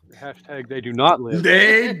 Hashtag they do not live.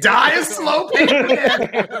 They die a slow pace.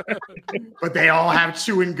 But they all have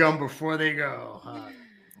chewing gum before they go.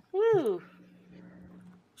 Woo.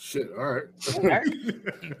 Shit, all right.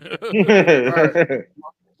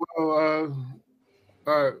 All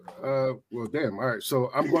right. Well, damn. All right.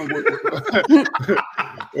 So I'm going to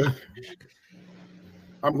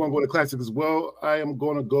I'm going to go to classic as well. I am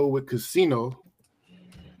going to go with Casino.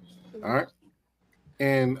 All right.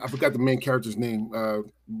 And I forgot the main character's name,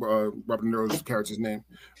 Robert De Niro's character's name,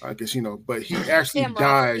 Casino. But he actually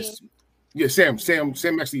dies. Yeah, Sam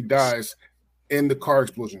actually dies in the car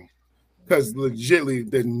explosion. Because legitimately,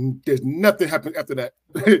 there's nothing happened after that.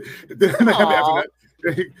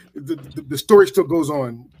 The story still goes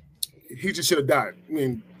on. He just should have died. I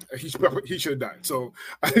mean, he should have died. So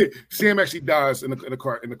Sam actually dies in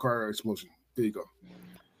the car explosion. There you go.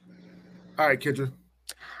 All right, Kendra.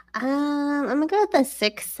 I'm gonna go with The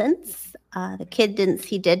Sixth Sense. The kid didn't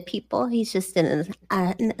see dead people. He's just in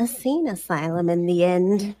an insane asylum in the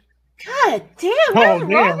end. God damn, what's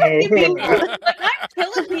wrong with you people? Like, I'm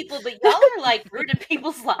killing people, but y'all are like ruining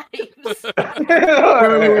people's lives. Wait.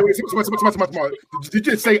 Smart. Did you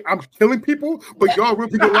just say I'm killing people, but y'all ruin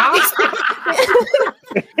people's lives?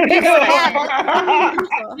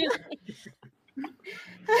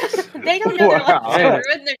 They don't know their lives Wow. are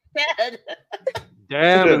ruined. They're dead.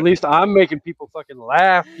 Damn, at least I'm making people fucking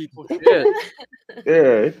laugh. People shit.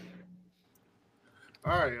 Yeah.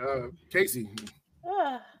 All right, Casey.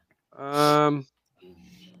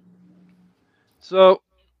 So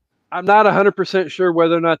I'm not 100% sure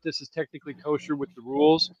whether or not this is technically kosher with the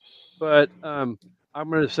rules, but I'm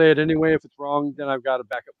going to say it anyway. If it's wrong, then I've got a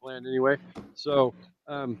backup plan anyway. So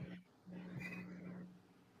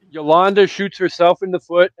Yolanda shoots herself in the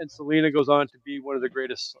foot, and Selena goes on to be one of the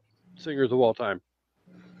greatest singers of all time.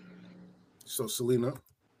 So Selena,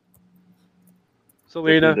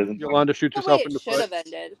 Yolanda shoots The way herself in it the should foot. have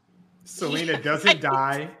ended. Selena doesn't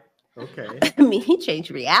die. Okay. I mean, he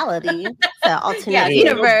changed reality. It's an alternate Yeah.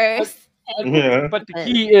 universe. Yeah. But the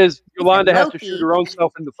key is Yolanda has to Loki. shoot her own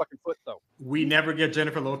self in the fucking foot, though. We never get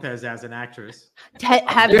Jennifer Lopez as an actress.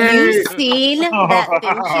 Have you seen that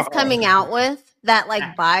thing she's coming out with? That like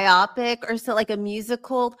biopic or so, like a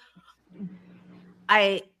musical.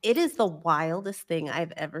 It is the wildest thing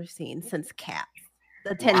I've ever seen since Cats.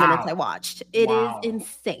 The 10 minutes I watched. It is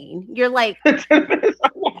insane. You're like, it's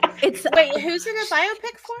Wait, who's in a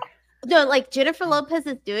biopic for? no, like Jennifer Lopez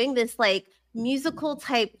is doing this like musical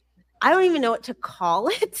type. I don't even know what to call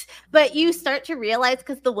it, but you start to realize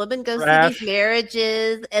because the woman goes through these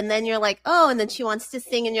marriages, and then you're like, oh, and then she wants to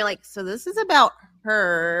sing, and you're like, so this is about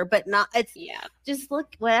her, but not. It's just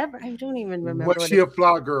look whatever. I don't even remember. Was she a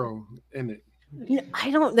fly girl in it? I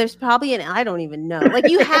don't. There's probably an. I don't even know. Like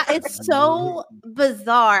you have. It's so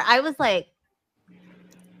bizarre. I was like,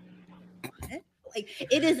 what? Like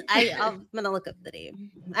it is. I'm gonna look up the name.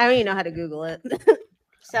 I don't even know how to Google it.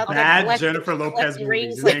 Bad Jennifer Lopez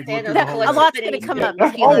movies. A lot's gonna come up.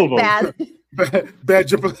 If you All look of bad. Bad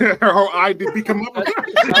Jennifer. Her whole IMDb come up.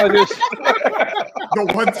 The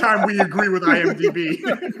one time we agree with IMDb.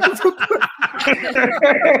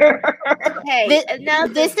 Okay, now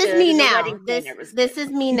this is me now. This is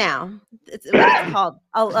me now. It's what it's called.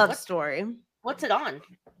 A love story. What's it on?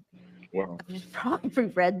 Wow. Probably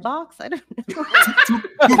Redbox. I don't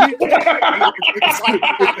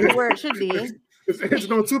know where it should be. It's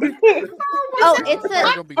on Tubi.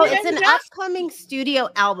 It's an upcoming studio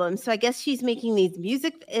album. So I guess she's making these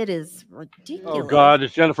music. It is ridiculous. Oh God,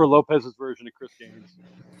 it's Jennifer Lopez's version of Chris Gaines.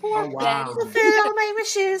 Oh wow. Fulfill all my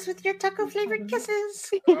wishes with your taco flavored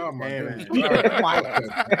kisses. Oh my Amen. goodness.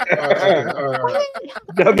 All right.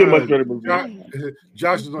 That'd be a much better movie.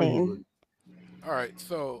 Josh is on you. All right,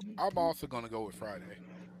 so I'm also gonna go with Friday,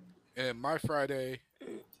 and my Friday,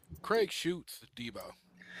 Craig shoots Debo.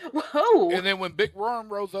 Whoa! And then when Big Worm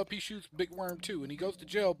rose up, he shoots Big Worm too, and he goes to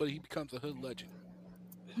jail, but he becomes a hood legend.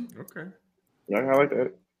 Okay. Yeah, I like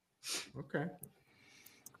that. Okay.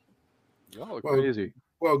 Y'all are crazy.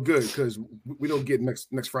 Well, good, because we don't get next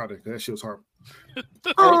Friday. That shit was horrible.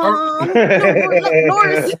 All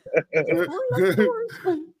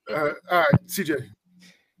right, CJ.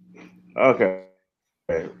 Okay.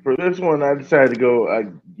 For this one, I decided to go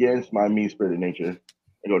against my mean-spirited nature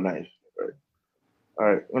and go nice. All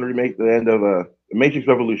right, I'm going to remake the end of The Matrix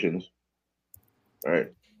Revolutions. All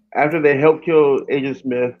right. After they help kill Agent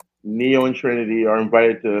Smith, Neo and Trinity are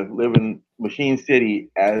invited to live in Machine City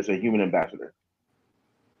as a human ambassador.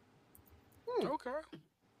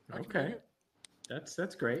 Okay.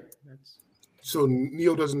 That's great. So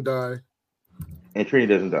Neo doesn't die. And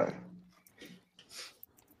Trinity doesn't die.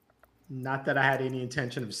 Not that I had any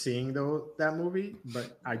intention of seeing that movie,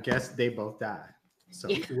 but I guess they both die. So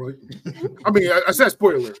I mean, I said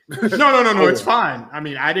spoiler. No, it's fine. I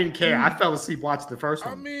mean, I didn't care. I fell asleep watching the first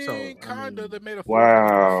one. They made a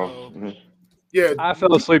wow. Yeah, I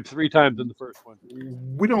fell asleep 3 times in the first one.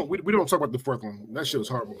 We don't talk about the fourth one. That shit was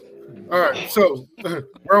horrible. All right, so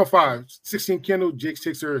round 5, 16 Kendall. Jake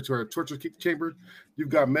takes her to her torture chamber. You've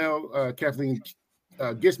got Mel. Kathleen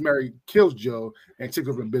gets married, kills Joe, and takes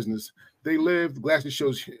over the business. They live. Glasses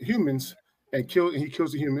shows humans and he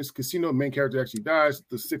kills the humans. Casino main character actually dies.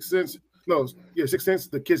 The Sixth Sense. Sixth Sense.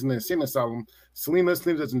 The kids in the insane asylum. Selena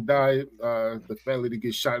doesn't die. The fat lady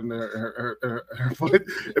gets shot in her foot.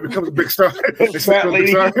 It becomes a big star. Fat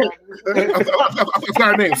lady. I forgot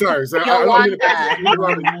her name. Sorry. Yolanda.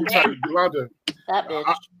 Yolanda. That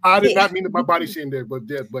bitch. I did not mean that my body shame there, but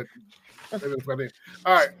all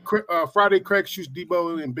right. Friday, Craig shoots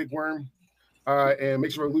Debo and Big Worm, and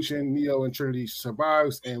makes a revolution. Neo and Trinity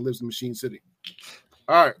survives and lives in Machine City.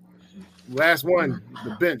 All right, last one,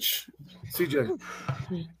 the bench. CJ.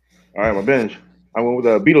 All right, my bench. I went with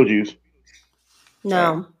Beetlejuice.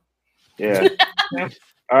 No. Yeah.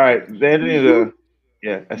 All right. The ending is a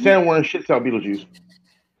sandworm shits out Beetlejuice.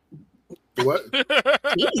 What? A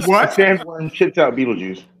Jeez. sandworm shits out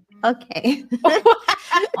Beetlejuice. Okay.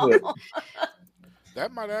 Yeah.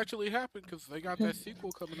 That might actually happen because they got that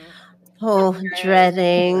sequel coming out. Oh,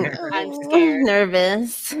 dreading. I'm Oh, scared.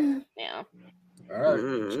 nervous. Yeah. All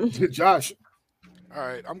right. Josh. All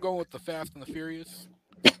right, I'm going with the Fast and the Furious,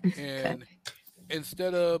 and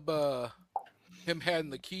instead of him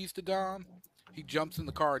handing the keys to Dom, he jumps in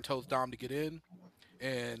the car and tells Dom to get in,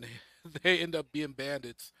 and they end up being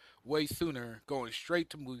bandits way sooner, going straight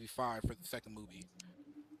to movie 5 for the second movie.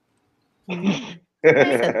 I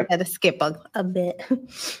had to skip a bit.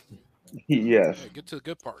 Yes. Yeah, get to the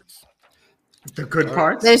good parts. The good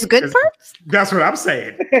parts. There's good parts? That's what I'm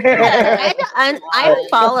saying. I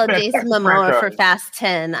followed Jason Momoa for Fast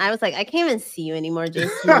 10. I was like, I can't even see you anymore,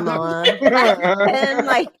 Jason Momoa. And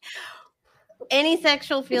like any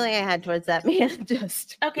sexual feeling I had towards that man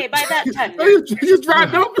just Okay, by that time. You just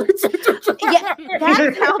dried up. yeah,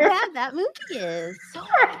 that's how bad that movie is. Oh,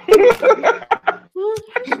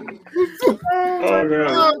 God.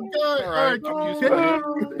 Oh, God. All right, I'm used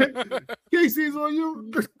to it. Casey's on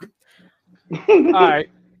you. All right.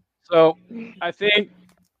 So I think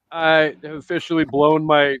I have officially blown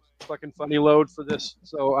my fucking funny load for this.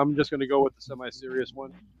 So I'm just going to go with the semi-serious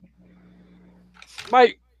one.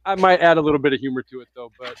 I might add a little bit of humor to it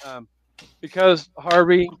though, but because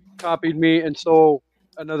Harvey copied me and stole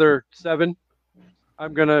another 7,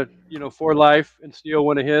 I'm gonna, for life and steal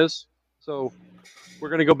one of his. So we're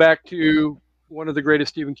gonna go back to one of the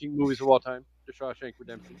greatest Stephen King movies of all time, The Shawshank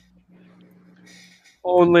Redemption.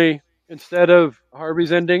 Only instead of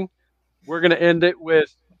Harvey's ending, we're gonna end it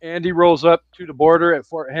with Andy rolls up to the border at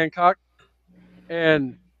Fort Hancock,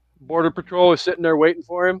 and Border Patrol is sitting there waiting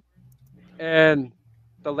for him, and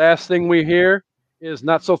the last thing we hear is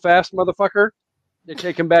 "not so fast, motherfucker." They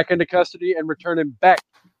take him back into custody and return him back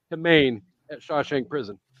to Maine at Shawshank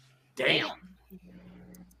Prison. Damn.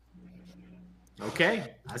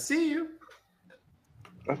 Okay, I see you.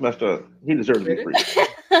 That's messed up. He deserves to be free.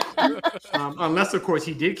 Unless, of course,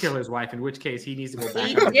 he did kill his wife, in which case he needs to go back.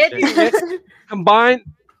 He on did. the stage. Combine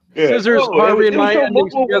scissors, Harvey, and my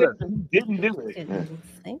endings together. He didn't do it.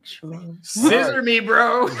 Sanctuary. Scissor me,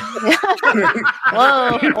 bro.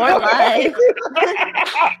 Whoa, or live.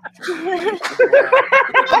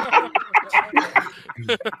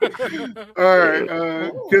 All right,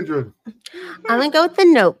 Kendra. I'm gonna go with The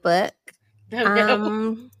Notebook. Oh,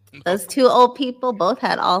 no. Those 2 old people both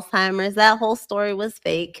had Alzheimer's. That whole story was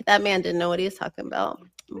fake. That man didn't know what he was talking about.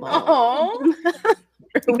 Oh,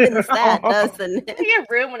 Ruins that, doesn't it? you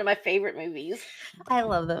ruined one of my favorite movies. I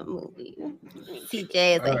love that movie.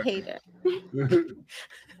 CJ is a Alright. hater.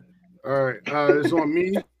 All right, it's on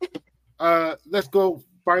me. Let's go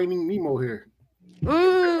Finding Nemo here.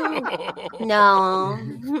 No.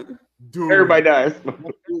 Dude. Everybody dies.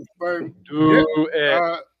 Do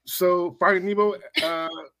it. So Finding Nemo,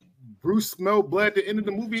 Bruce smells blood at the end of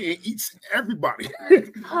the movie and eats everybody.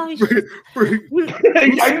 Oh, shit. I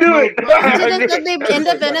knew it. They end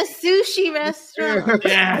up in a sushi restaurant.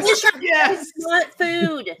 Yes. Yes. What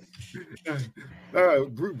food?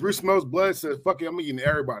 Bruce smells blood. Says, "Fuck it, I'm eating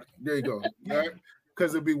everybody." There you go. All right,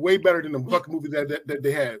 because it'd be way better than the fucking movie that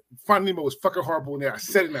they had. Finding Nemo was fucking horrible in there. I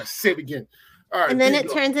said it and I said it again. All right, And then there it you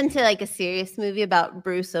go. turns into like a serious movie about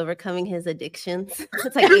Bruce overcoming his addictions.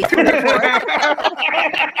 It's like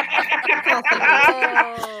A24.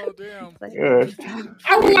 Oh, damn.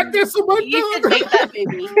 I would like that so much. You should make that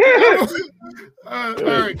movie. All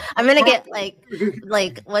right. I'm gonna get like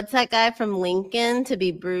what's that guy from Lincoln to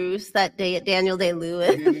be Bruce? That day at Daniel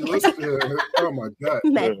Day-Lewis. Oh my god.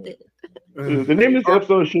 Method. The name of this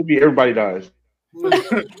episode should be "Everybody Dies." All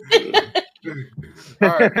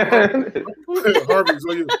right. Harvey,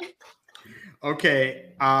 so you. Okay.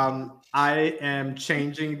 I am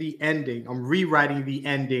changing the ending. I'm rewriting the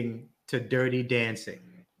ending to Dirty Dancing.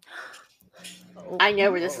 I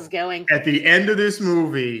know where this is going. At the end of this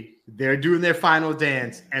movie, they're doing their final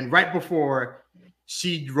dance, and right before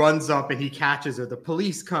she runs up and he catches her, the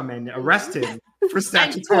police come and arrest him for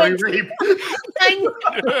statutory rape. I know.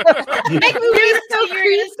 That movie is so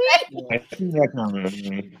creepy.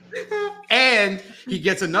 And he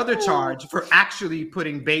gets another charge for actually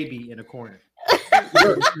putting baby in a corner.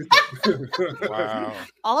 Wow.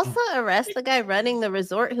 Also arrest the guy running the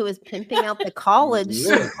resort who is pimping out the college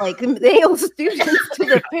Yeah. like male students to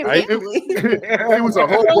the Right? family. It was a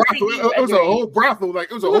whole brothel. It was a whole brothel.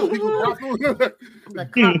 Like it was a whole legal brothel. The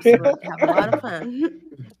cops were having a lot of fun.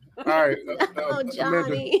 All right. Oh, Amanda.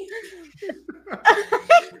 Johnny.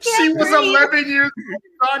 She She was 11 years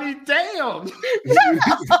old, Donnie. Damn.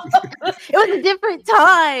 It was a different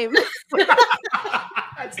time.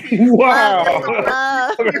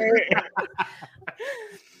 Wow.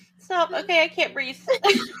 Stop. Okay, I can't breathe.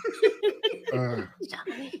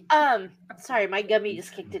 Sorry, my gummy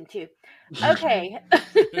just kicked in too. Okay.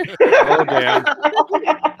 Oh damn.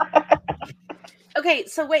 Okay,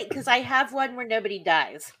 so wait, because I have one where nobody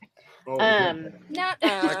dies.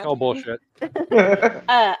 I call bullshit.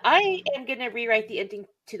 I am going to rewrite the ending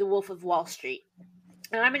to The Wolf of Wall Street.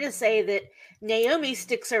 And I'm going to say that Naomi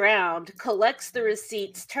sticks around, collects the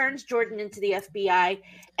receipts, turns Jordan into the FBI,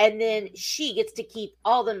 and then she gets to keep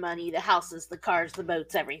all the money, the houses, the cars, the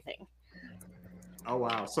boats, everything. Oh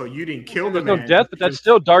wow! So you didn't kill the There's man. no death, but that's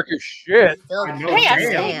still dark as shit. I know. Hey, I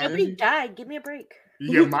damn. said nobody died. Give me a break.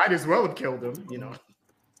 You might as well have killed him. You know.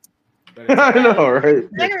 I know, right?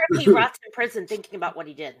 Better if he rots in prison thinking about what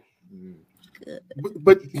he did.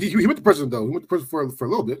 But he went to prison though. He went to prison for a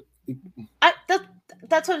little bit.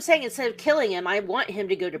 That's what I'm saying. Instead of killing him, I want him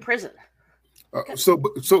to go to prison. So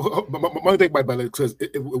my thing about it because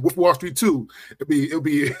with Wall Street 2, it'll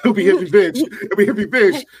be his revenge. It'll be his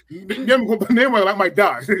revenge. Name might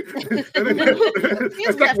die.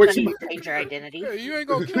 That's not what you change your identity. Yeah, you ain't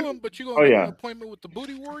gonna kill him, but you gonna make an appointment with the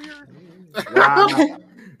booty warrior. Wow.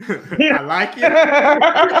 I like it. I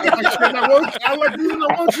like you.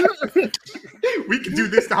 We can do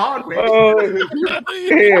this the hard way.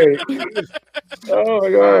 Oh my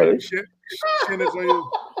god. Shit is on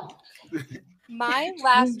you. My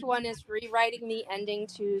last one is rewriting the ending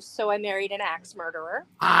to So I Married an Axe Murderer.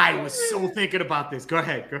 I was so thinking about this. Go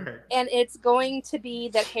ahead. And it's going to be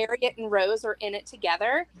that Harriet and Rose are in it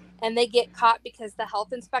together, and they get caught because the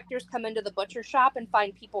health inspectors come into the butcher shop and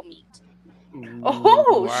find people meat.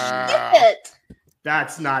 Oh, Wow. shit.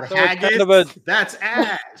 That's not So it's haggis. That's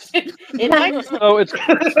ass. So it's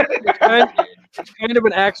kind of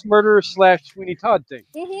an axe murderer / Sweeney Todd thing.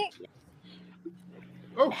 Mm-hmm.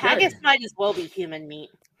 Okay. Haggis might as well be human meat.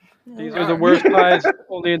 These are the worst pies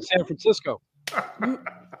only in San Francisco.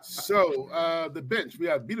 So the bench, we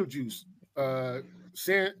have Beetlejuice. The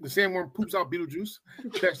sandworm poops out Beetlejuice.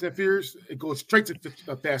 Fast and Furious, it goes straight to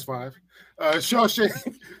Fast Five. Shawshank,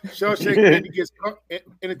 and it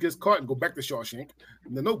gets caught and go back to Shawshank.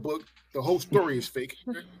 In the Notebook, the whole story is fake.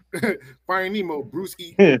 Finding Nemo, Bruce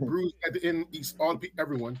at the end eats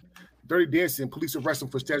everyone. Dirty Dancing, police arrest him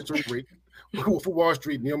for statutory rape. Wolf of Wall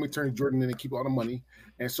Street, Naomi turns Jordan in and keep all the money.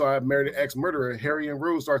 And so I married an ex-murderer. Harry and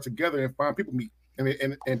Rose are together and find people meet. And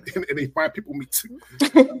they find people meet.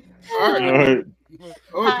 All right.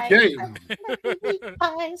 Okay.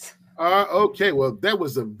 Okay. Well, that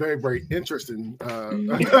was a very, very interesting one.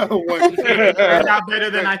 It got better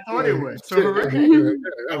than I thought it would. So very,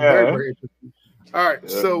 very interesting. All right,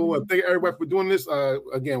 so thank everybody for doing this.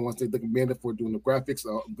 Again, once they thank Amanda for doing the graphics.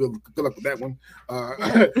 Good luck with that one.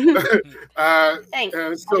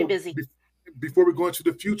 Thanks. So busy. Before we go into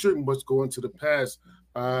the future, let's go into the past.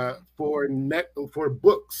 For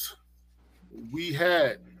books, we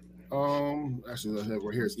had actually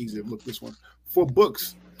right here. It's easy to look this one. For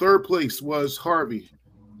books, third place was Harvey,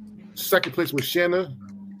 second place was Shanna,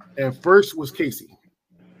 and first was Casey.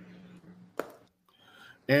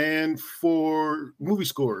 And for movie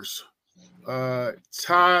scores, tie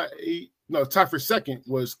for second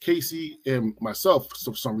was Casey and myself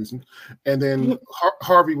for some reason, and then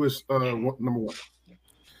Harvey was number one.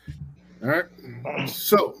 All right,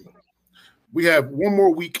 so we have one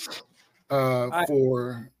more week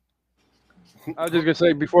for. I was just gonna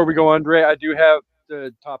say before we go on, Dre, I do have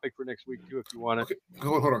the topic for next week too, if you want it. Okay,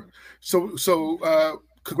 hold on. So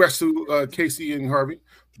congrats to Casey and Harvey.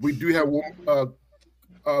 We do have one.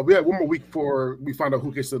 We have one more week for we find out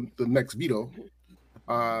who gets the next veto,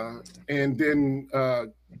 and then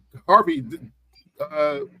Harvey.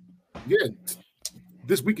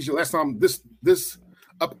 This week is your last time. This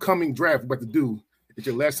upcoming draft we're about to do is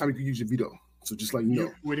your last time you can use your veto. So just let you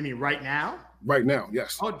know. What do you mean, right now? Right now,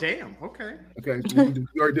 yes. Oh, damn. Okay. You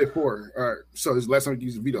already did 4. All right. So this is the last time you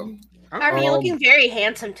use your veto. Harvey, you're looking very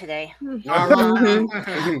handsome today. Not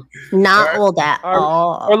old at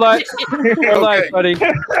all. Or life, buddy.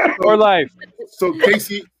 Or life. So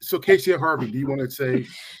Casey and Harvey, do you want to say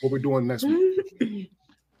what we're doing next week?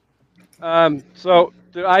 So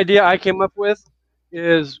the idea I came up with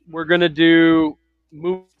is we're gonna do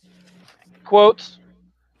movie quotes,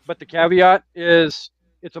 but the caveat is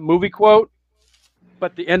it's a movie quote,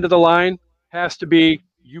 but the end of the line has to be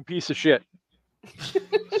 "you piece of shit."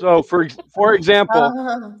 So for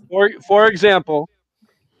example,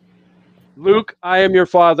 Luke, I am your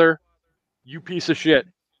father, you piece of shit.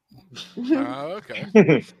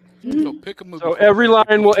 Okay. So pick a movie. So from every there.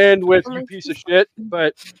 line will end with "you piece of shit,"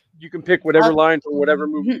 but you can pick whatever line from whatever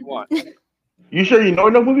movie you want. You sure you know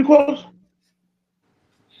enough movie quotes?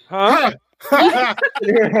 Huh? Oh,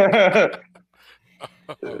 damn.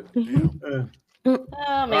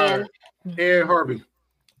 Oh man. And Harvey.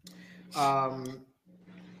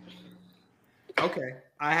 Okay.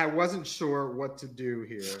 I wasn't sure what to do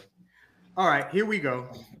here. All right, here we go.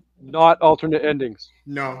 Not alternate endings.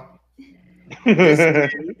 No. This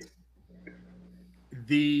is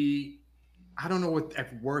I don't know what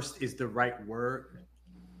if worst is the right word.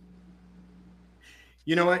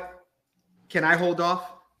 You know what? Can I hold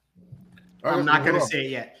off? I'm not going to say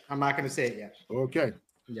it yet. I'm not going to say it yet. Okay.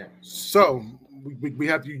 Yeah. So we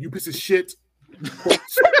have you piece of shit.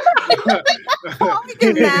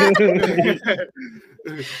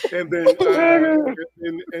 and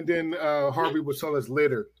then Harvey will tell us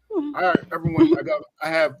later. All right, everyone. I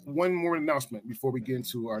have one more announcement before we get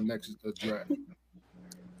into our next draft.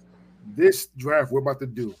 This draft we're about to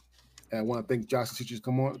do, and I want to thank Josh and Teachers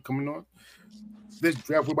coming on. This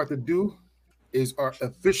draft we're about to do is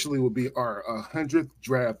officially will be our 100th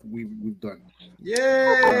draft we've done.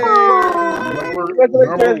 Yay!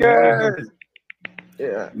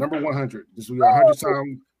 Number 100. This will be our 100th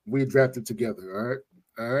time we drafted together.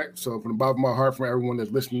 All right. So from the bottom of my heart, from everyone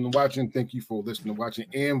that's listening and watching, thank you for listening, watching,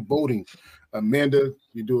 and voting. Amanda,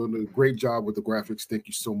 you're doing a great job with the graphics. Thank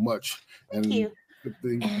you so much. Thank you.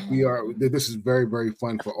 This is very, very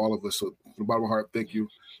fun for all of us. So from the bottom of my heart, thank you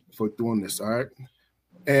for doing this. All right.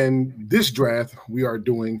 And this draft, we are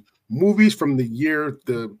doing movies from the year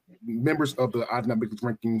the members of the I Did Not Make These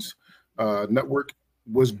Rankings network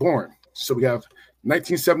was born. So we have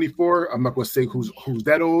 1974. I'm not going to say who's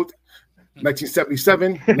that old.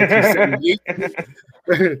 1977, 1978,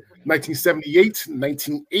 1978,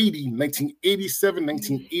 1980, 1987,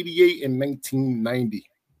 1988, and 1990.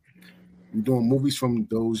 We're doing movies from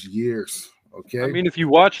those years. Okay. I mean, if you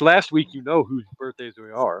watched last week, you know whose birthdays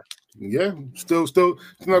we are. Yeah, still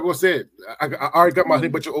not gonna say it. I already got my honey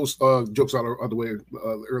bunch of old jokes out of the way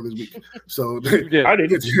earlier this week. So You did. I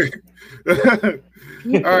did.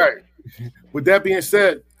 All right. With that being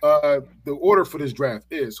said, the order for this draft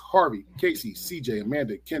is Harvey, Casey, CJ,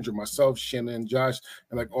 Amanda, Kendra, myself, Shannon, and Josh,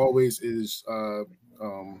 and like always is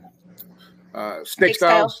Snake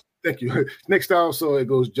Styles. Thank you, Snake Styles. So it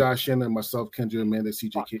goes Josh, Shannon, myself, Kendra, Amanda,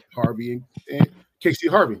 CJ, Harvey, and Casey.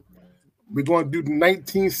 Harvey. We're going to do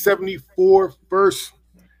 1974 first.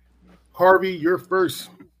 Harvey, you're first.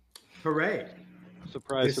 Hooray.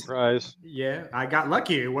 Surprise. Yeah, I got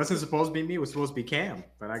lucky. It wasn't supposed to be me. It was supposed to be Cam,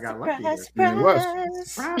 but I got lucky.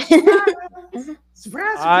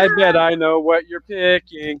 Surprise. I bet I know what you're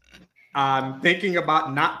picking. I'm thinking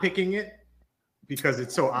about not picking it because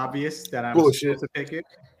it's so obvious that I'm supposed to pick it.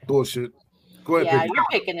 Bullshit. Go ahead. Yeah, you're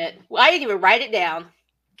picking it. Well, I didn't even write it down.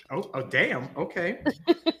 Oh, damn. Okay.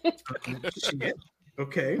 Shit.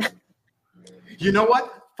 Okay. You know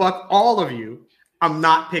what? Fuck all of you. I'm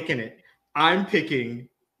not picking it. I'm picking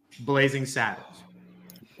Blazing Saddles.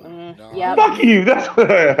 Yeah. Fuck you. That's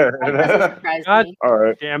God all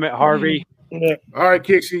right. Damn it, Harvey. All right,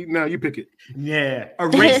 Casey. Now you pick it. Yeah.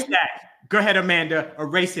 Erase that. Go ahead, Amanda.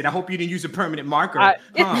 Erase it. I hope you didn't use a permanent marker.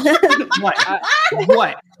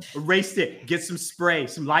 What? Erase it. Get some spray,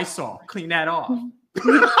 some Lysol. Clean that off.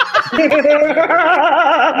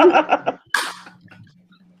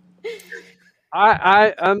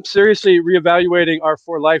 I'm seriously reevaluating our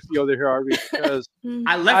for life deal there, Harvey, because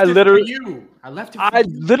I left it for you.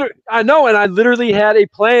 I know, and I literally had a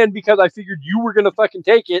plan because I figured you were gonna fucking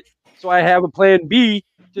take it. So I have a plan B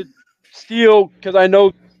to steal because I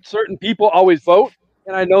know certain people always vote,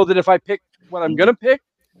 and I know that if I pick what I'm gonna pick,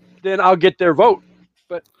 then I'll get their vote.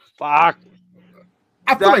 But fuck,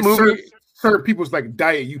 I feel like certain people's like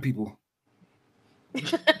diet you people.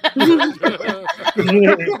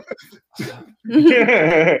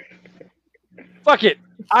 Fuck it.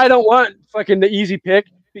 I don't want fucking the easy pick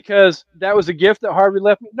because that was a gift that Harvey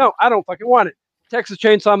left me. No, I don't fucking want it. Texas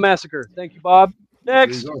Chainsaw Massacre. Thank you, Bob.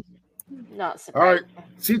 Next. Not surprised. All right,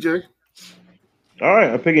 CJ. All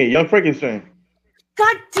right, I'm picking Young Frankenstein.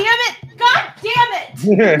 God damn it! God damn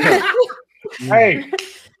it! Hey,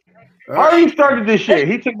 Harvey started this shit.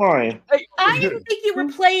 He took mine. I didn't think you were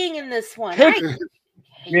playing in this one.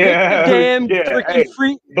 Yeah. Damn Hey,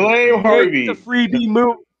 free. blame Harvey. Take the freebie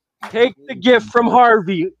move. Take the gift from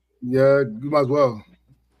Harvey. Yeah, you might as well.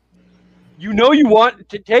 You know you want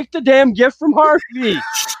to take the damn gift from Harvey.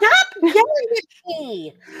 Stop yelling at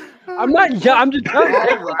me. I'm not. I'm just telling you.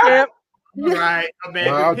 Take the damn. Right,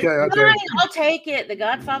 Amanda. Okay. Fine, I'll take it. The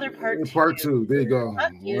Godfather Part 2. Part 2. There you go.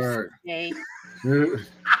 Fuck you, All right. CJ.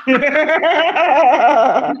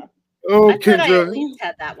 Oh, I thought I at Kendra. least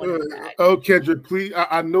had that one in the bag. Oh, Kendra, please.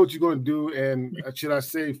 I know what you're going to do. And should I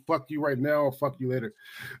say fuck you right now or fuck you later?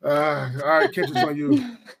 All right, Kendra's on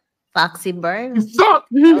you. Foxy Brown. You suck.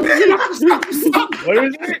 You suck. What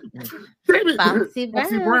is it? Damn it. Foxy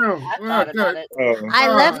Foxy Brown. Brown. I thought about it. Oh. I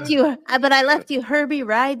left you, but I left you Herbie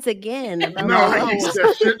Rides Again. No, I don't want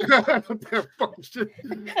that shit. That fucking shit.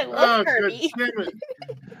 I love God Herbie. damn it.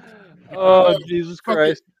 Oh, Jesus Fuck it.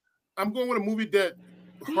 Christ. I'm going with a movie that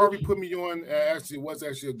Harvey put me on. Actually, was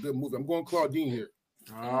actually a good movie. I'm going Claudine here.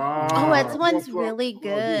 Oh, it's one's really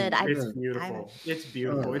good. It's beautiful. It's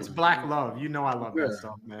beautiful. It's black love. You know I love that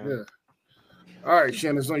stuff, man. Yeah. All right,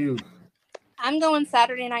 Shannon, it's on you. I'm going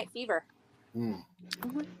Saturday Night Fever.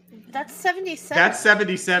 That's 77. That's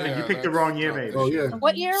 77. Yeah, You picked the that's wrong year, tough. baby. Oh, yeah.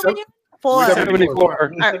 What year are we doing?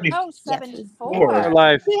 74. Oh, 74. Our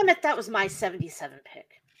life. Damn it, that was my 77 pick.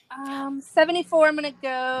 74, I'm going to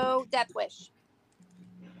go Death Wish.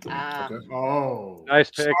 Oh, Nice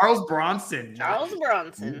pick. Charles Bronson. Charles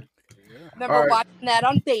Bronson. Remember All right. watching that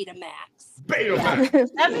on Betamax. Betamax.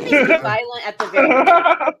 That movie's too violent at the very end.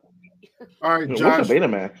 All right, What's Josh. a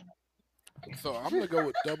Betamax? So I'm gonna go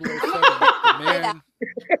with 007. The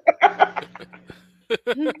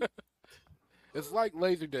man. It's like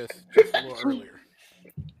Laserdisc, just a little earlier.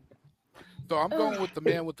 So I'm going with the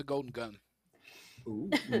man with the golden gun.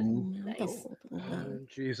 Nice. Oh,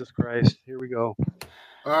 Jesus Christ. Here we go.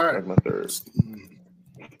 All right. That's my third.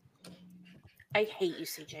 I hate you,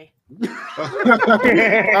 CJ.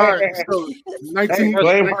 All right. So 19.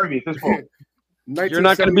 Blame Harvey. It's his fault. You're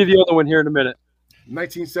not going to be the other one here in a minute.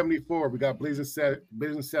 1974, we got Blazing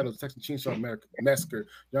Saddles, Texas Chainsaw Massacre,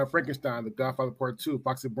 Young Frankenstein, The Godfather Part 2,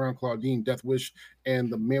 Foxy Brown, Claudine, Death Wish,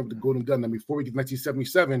 and The Man with the Golden Gun. Now, before we get to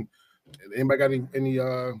 1977, anybody got any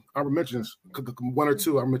honorable mentions? One or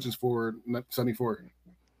two honorable mentions for 74?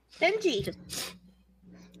 Benji.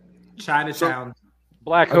 Chinatown.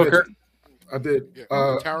 Black Hooker. I did.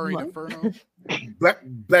 Yeah, Towering Inferno. Black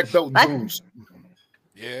Belt Dreams.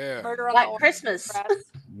 Yeah. Murder on Black the Christmas. Orient Express.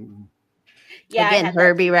 Yeah, I Again, had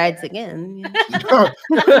Herbie Rides Again. Yeah.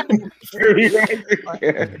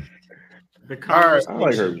 The Conversation. I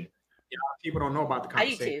like Herbie. Yeah, people don't know about the I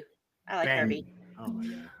do conversation. too. I like Bang. Herbie. Oh my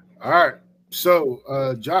god. All right.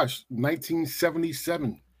 So, Josh,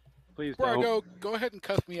 1977. Please Before I don't. go ahead and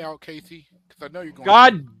cuss me out, Casey, because I know you're going.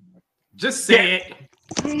 God. Just say it.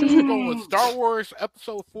 I'm going with Star Wars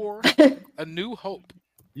Episode 4, A New Hope.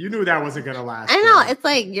 You knew that wasn't gonna last. I know. It's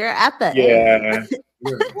like you're at the end. Yeah. I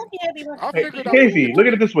Hey, figured out. Casey, look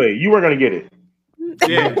at it this way. You weren't going to get it.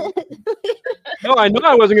 Yeah. No, I know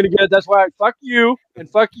I wasn't going to get it. That's why I fuck you and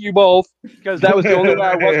fuck you both, because that was the only way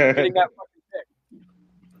I wasn't getting that fucking pick.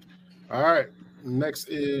 All right. Next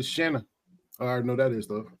is Shanna. I already know that is,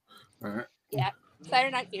 though. All right. Yeah.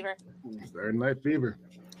 Saturday Night Fever. Saturday Night Fever.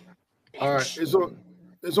 All right. It's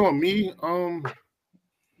on me.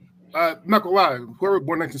 Not gonna lie, whoever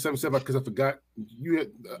born 1977, because I forgot you had,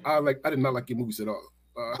 I did not like your movies at all.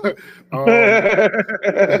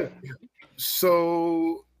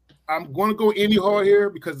 So I'm going to go Andy Hall here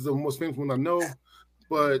because it's the most famous one I know,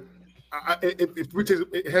 but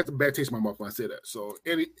it has a bad taste in my mouth when I say that. So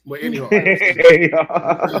Andy Hall.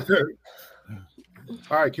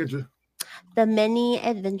 All right, Kendra. The Many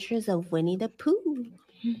Adventures of Winnie the Pooh.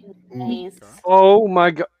 Nice. Oh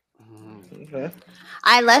my god. Okay.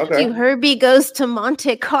 I left Okay. you. Herbie Goes to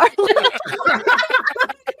Monte Carlo.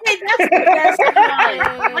 Hey, that's the best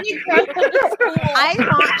one. When you grow up in school. I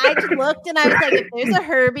just looked and I was like, if there's a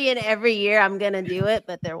Herbie in every year, I'm gonna do it,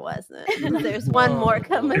 but there wasn't. There's one more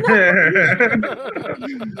coming up.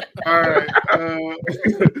 All right,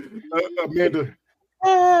 Amanda.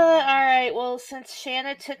 All right. Well, since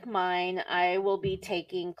Shanna took mine, I will be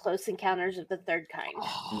taking Close Encounters of the Third Kind.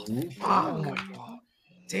 Oh my god.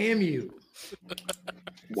 Damn you.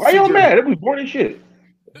 Why y'all mad? It was boring as shit.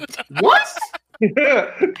 What?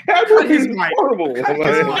 That Cut his movie is mic. horrible. Cut his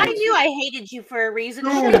I mic. knew I hated you for a reason.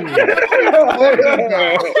 Yeah.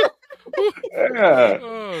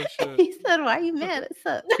 Oh shit. He said, "Why are you mad at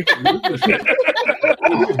something?"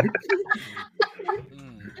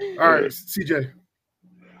 All right, CJ.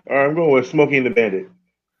 All right, I'm going with Smokey and the Bandit.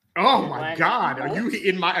 Oh my god. Are you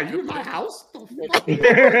in my house?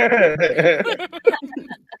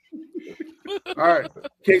 All right,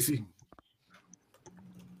 Casey.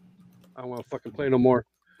 I don't want to fucking play no more.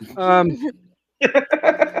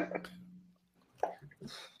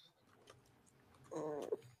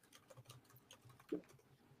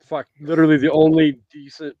 Fuck, literally the only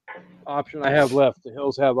decent option I have left. The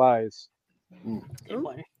Hills Have Eyes. Good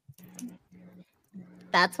one.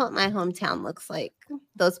 That's what my hometown looks like.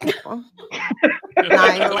 Those people.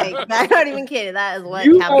 I'm not even kidding. That is what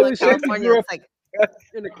You capital always of said you California grew looks up like.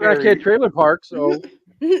 in a crackhead trailer park, so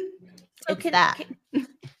So It's that.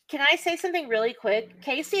 Can I say something really quick?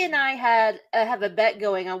 Casey and I have a bet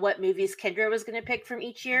going on what movies Kendra was going to pick from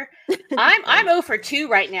each year. I'm 0 for 2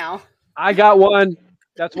 right now. I got one.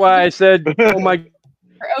 That's why I said, "Oh my Or 0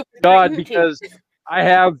 for God," 3, too. because I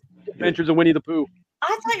have Adventures of Winnie the Pooh.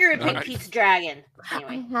 I thought you were going to pick Nice. Pete's Dragon. I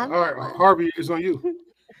Anyway, have All right, one. Harvey, it's on you.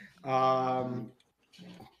 I'm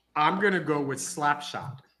gonna go with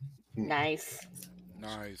Slapshot. nice.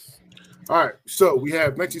 Nice. All right, so we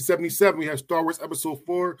have 1977. We have Star Wars Episode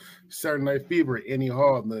 4, Saturday Night Fever, Annie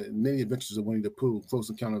Hall, The Many Adventures of Winnie the Pooh, Close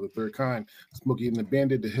Encounter of the Third Kind, Smokey and the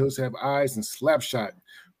Bandit, The Hills Have Eyes, and Slapshot.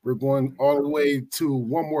 We're going all the way to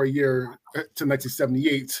one more year to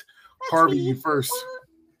 1978. Harvey, you first.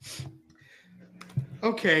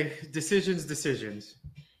 Okay, decisions.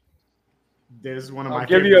 There's one of my I'll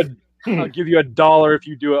give favorite. I'll give you $1 if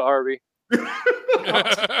you do it, Harvey.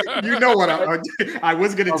 You know what? I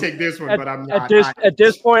was gonna take this one, but I'm not. At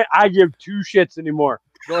this point, I give 2 shits anymore.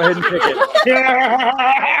 Go ahead and pick it.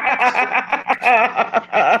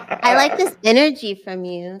 I like this energy from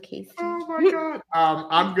you, Casey. Oh my god.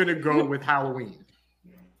 I'm gonna go with Halloween.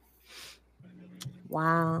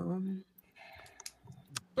 Wow.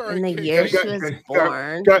 Sorry, In the Casey. year she Got- was got-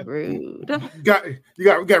 born. got- Rude. You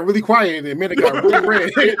got really quiet and the minute got really red.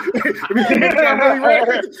 I mean, the minute got really red.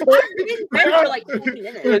 We've been ready for like 20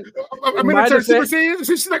 minutes. I mean, My it's Super defense- Saiyan.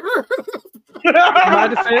 She's like, In my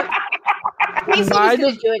defense, Casey was my going to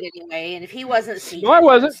def- do it anyway, and if he wasn't, CJ no, I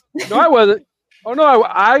wasn't. No, I wasn't. Oh no,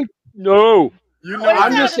 I no. You know, What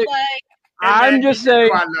I'm it just sounded saying- like. I'm just you know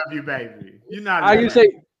saying. I love you, baby. You not. I can say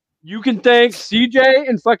you can thank CJ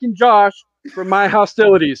and fucking Josh for my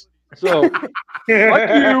hostilities. So fuck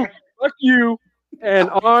you, and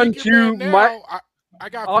on Take your to man my. now. I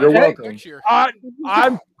got You're plans welcome. next year.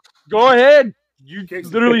 I'm. Go ahead. You Casey.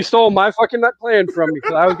 literally stole my fucking nut plan from me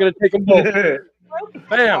because I was gonna take them both.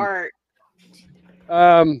 Bam. Art.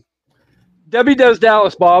 Debbie Does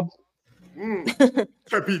Dallas, Bob.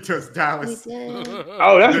 Pepita's We Dallas, did.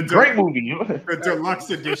 Oh, that's a great movie. the deluxe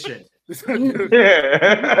edition.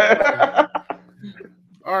 Yeah.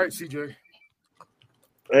 all right, CJ.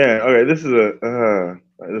 Yeah. Okay. This is a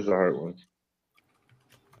hard one.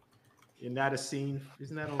 Isn't that a scene?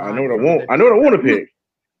 Isn't that a I line know what I from want. the- I know what I want to pick,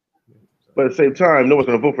 but at the same time, no one's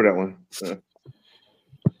gonna vote for that one.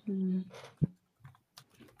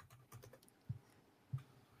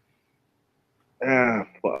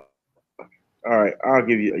 Fuck. All right, I'll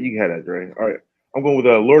give you. You can have that, Dre. All right, I'm going with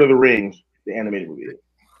Lord of the Rings, the animated movie.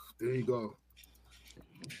 There you go.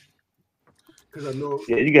 Because I know.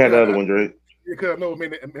 Yeah, you can have the other one, Dre. Because I know me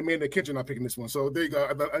in the kitchen not picking this one. So there you go.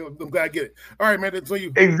 I'm glad I get it. All right, man. That's on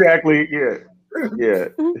you. Exactly. Yeah. Yeah.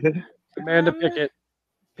 Amanda Pickett.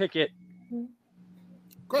 Pickett.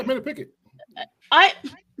 Go ahead, man. Pick it. I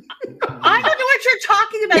don't know what you're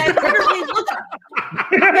talking about. I'm literally looking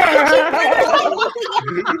at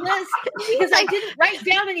the list because I didn't write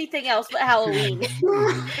down anything else but Halloween.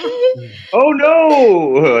 Oh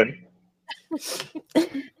no!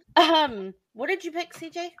 What did you pick,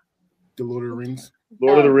 CJ? The Lord of the Rings.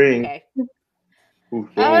 Lord of the Rings. Okay. Who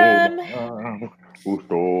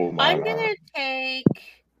stole my I'm life? gonna take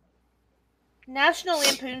National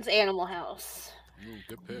Lampoon's Animal House. Ooh,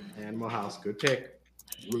 good pick. Animal House, good pick.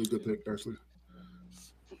 Really good pick, actually.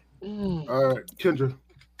 All right, Kendra.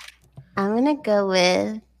 I'm gonna go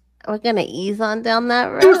with. We're gonna ease on down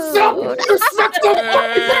that road. You suck so fucking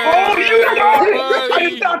bad. Oh, you know! I buddy.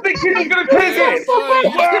 did not think he was gonna take it. Wow!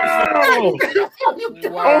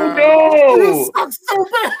 Wow. Oh You no! suck so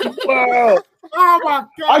bad. Wow! Oh my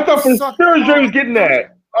god. I thought for you suck sure so Dre was getting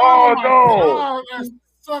that. Oh my no! God, that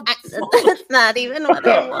sucks so That's not even what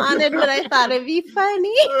I wanted, but I thought it'd be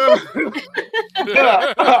funny. Oh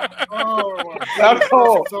my That's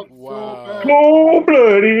cold. Suck so Wow. bad. Cold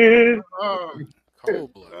blooded. Oh,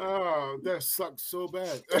 Cold blood. oh, that sucks so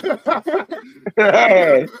bad.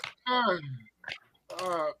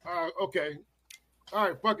 Okay. All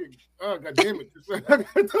right, fuck it. Oh, god damn it.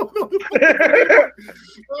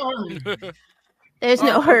 There's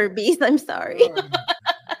no Herbies. I'm sorry.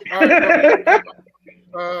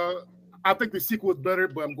 I think the sequel is better,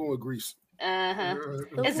 but I'm going with Grease. Uh-huh.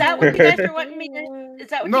 Is that what you guys are wanting me to? Is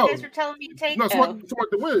that what No. you guys are telling me to take? No, it's what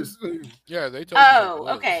the Wiz. Yeah, they told me Oh,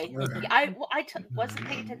 that okay. was. Wasn't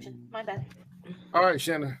paying attention. My bad. All right,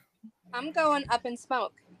 Shannon. I'm going Up in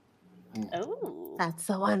Smoke. Oh. That's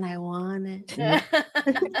the one I wanted.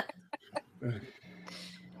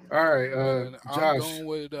 All right, And I'm Josh. going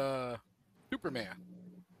with Superman.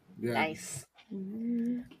 Yeah. Nice.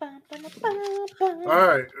 All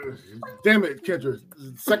right. Damn it, Kendra.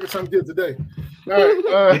 Second time did today. All right.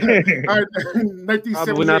 All right. Probably not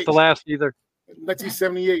 1978. the last either.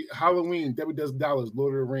 1978, Halloween, Debbie Does Dollars,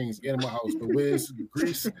 Lord of the Rings, Animal House, The Wiz,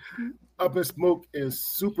 Grease, Up in Smoke, and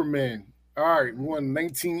Superman. All right, we won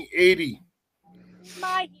 1980.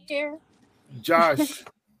 My dear. Josh.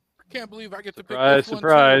 I can't believe I get to pick Surprise, this one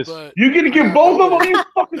surprise. too, but You get to I give gotta both go of them, with- you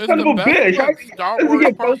fucking It's son the of a best bitch. one, Star Let's Wars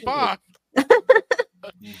get Part both of 5.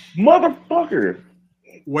 Motherfucker.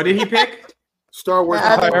 What did he pick? Star Wars. The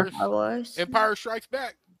other Empire. Star Wars. Empire Strikes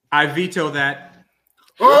Back. I veto that.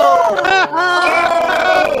 Oh!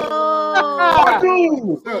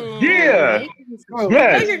 Oh. So, Yeah. so,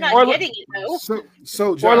 No, you're not Or- getting it though.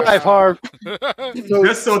 so For Josh. life, Harv.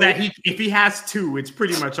 Just so that if he has two, it's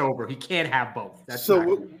pretty much over. He can't have both. That's So,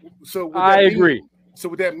 not- so what I that mean- agree. So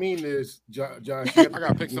what that mean is, Josh, you have I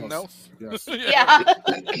gotta pick something else. Yes. Yeah.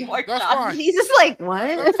 Poor That's Josh. fine. He's just like,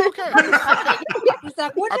 what? That's okay. He's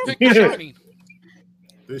like, what I does picked The Shining.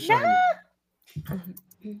 The Shining.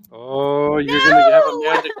 Oh, you're gonna have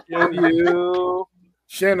Amanda kill you.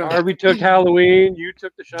 Shannon. Harvey took Halloween. You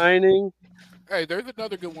took The Shining. Hey, there's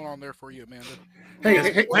another good one on there for you, Amanda.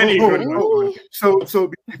 Hey, plenty of good ones. So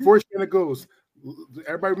before Shannon goes,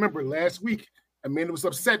 everybody remember last week, Amanda was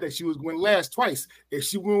upset that she was going last twice. If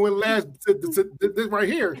she went last this right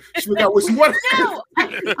here, she would got what she wanted. No,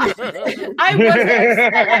 I wasn't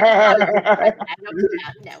upset.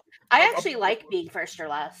 No. I actually like being first or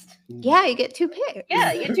last. Yeah, you get two picks.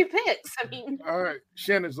 Yeah, you get two picks. I mean, All right,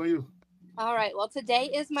 Shannon's on you. All right. Well, today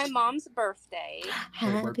is my mom's birthday.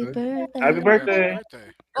 Happy birthday. birthday. Happy birthday.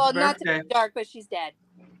 Well, not to birthday. be dark, but she's dead.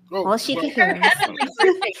 Oh, Well, she can her hear us. heavenly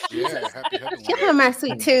birthday. Yeah, happy Give her my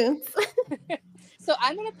sweet tunes. So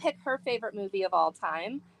I'm gonna pick her favorite movie of all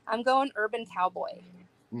time. I'm going Urban Cowboy.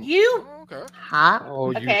 You Oh, okay. Hot. Oh,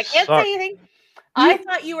 okay? you I can't suck. say anything. I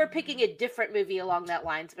thought you were picking a different movie along that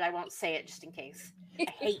lines, but I won't say it just in case. I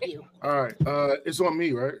hate you. all right. It's on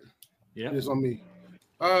me, right? Yeah. It's on me.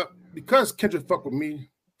 Because Kendra fuck with me.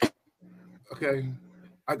 Okay,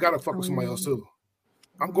 I gotta fuck with somebody else too.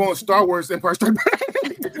 I'm going Star Wars Empire Strikes Back.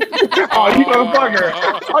 Oh, you motherfucker.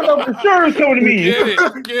 I know for sure it's coming to me. Get it.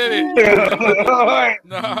 Get it. All right.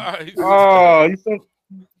 Nice. Oh, you so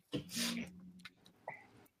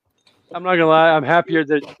I'm not gonna lie. I'm happier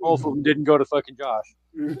that both of them didn't go to fucking Josh.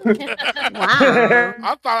 Wow.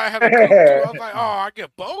 I thought I had a group too. I was like, oh, I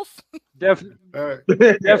get both. Definitely, All right,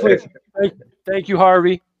 definitely. Thank you,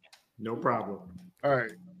 Harvey. No problem. all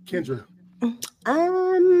right, Kendra.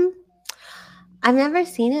 I've never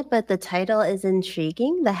seen it, but the title is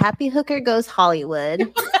intriguing. The Happy Hooker Goes Hollywood. I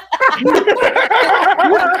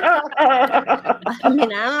mean, I don't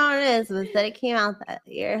know what it is, but it said it came out that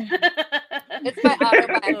year. It's my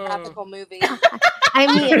autobiographical movie. I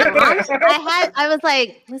mean, honestly, I was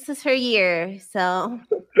like, this is her year, so.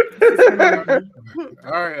 This is her movie.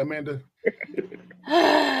 All right, Amanda.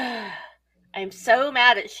 I'm so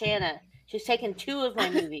mad at Shanna. She's taken two of my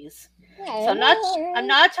movies. So I'm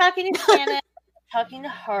not talking to Shanna. I'm talking to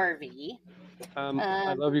Harvey.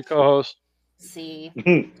 I love you, co-host. Let's see.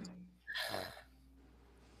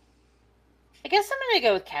 I guess I'm gonna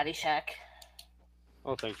go with Caddyshack.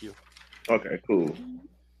 Oh, thank you. Okay, cool.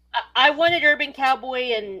 I wanted Urban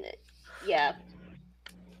Cowboy, and yeah,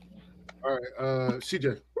 All right,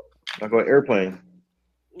 CJ. I go airplane.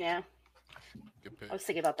 yeah. Good pick. I was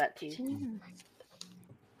thinking about that too.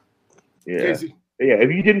 Yeah. Casey. Yeah,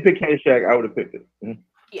 if you didn't pick Caddyshack, I would have picked it. Mhm.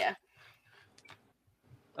 Yeah.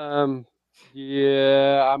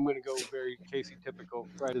 Yeah, I'm gonna go very Casey typical.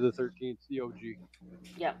 Friday the 13th, the OG.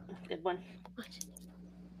 Yep. Good one.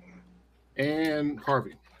 And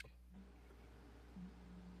Harvey.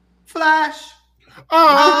 Flash.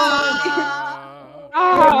 Oh!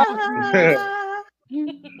 Ah.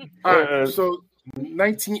 All right, so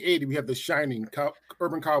 1980, we have The Shining,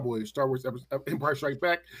 Urban Cowboy, Star Wars Empire Strikes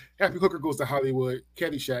Back, Happy Hooker Goes to Hollywood,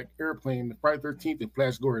 Caddyshack, Airplane, Friday the 13th, and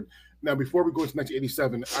Flash Gordon. Now, before we go into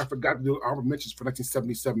 1987, I forgot to do honorable mentions for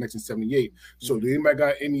 1977, 1978. So, do anybody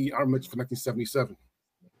got any honorable mentions for 1977?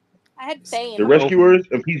 I had Fame. The Rescuers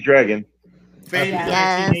and Peace Dragon. Fame.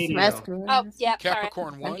 Yes, 1980, though. Rescue. Oh, yeah.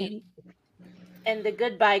 Capricorn 1. And The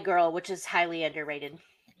Goodbye Girl, which is highly underrated.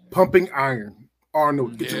 Pumping Iron.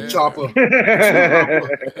 Arnold, get to Yeah. the chopper.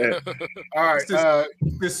 All right.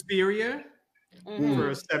 Suspiria Mhm.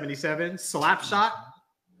 for 77. Slapshot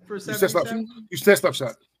for You said slap, 77. you said slap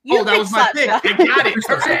shot. You That was my pick. Slapshot. I got it.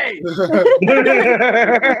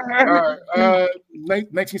 Hooray! All right.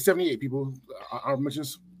 1978, people. Honorable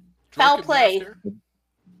mentions. Foul Drunken play. Master.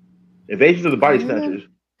 Invasions of the Body Snatchers.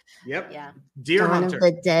 Yep. Yeah. Deer Dawn Hunter. of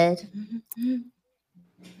the Dead.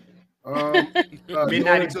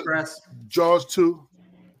 Midnight Express. Jaws 2.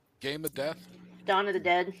 Game of Death. Dawn of the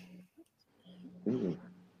Dead.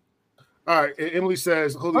 All right, Emily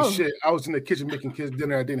says, "Holy shit! I was in the kitchen making kids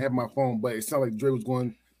dinner. I didn't have my phone, but it sounded like Dre was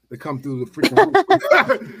going to come through the freaking roof."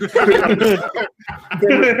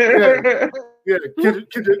 yeah,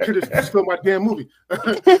 Kendra stole my damn movie.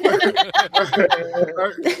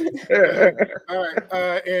 All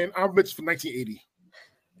right, and I'm rich for 1980.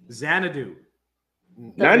 Xanadu.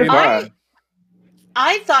 95.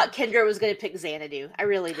 I thought Kendra was going to pick Xanadu. I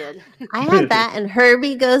really did. I had that, and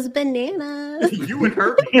Herbie Goes Bananas. You and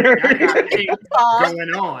Herbie. I got things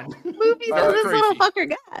going on. Movies that this little fucker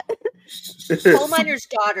got. Coal Miner's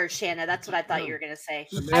Daughter, Shanna. That's what I thought you were going to say.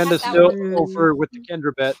 Amanda's still over with the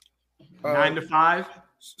Kendra bet. 9 to 5.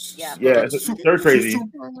 Yeah. Yeah, they're crazy.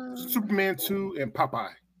 Superman 2 and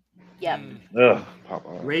Popeye. Yep. Ugh,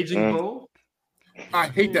 Popeye. Raging Bull. I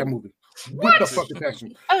hate that movie. What the fuck is that?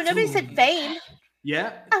 Oh, nobody said Fame.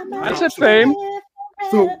 Yeah. I said Fame.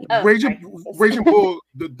 So Raging Bull,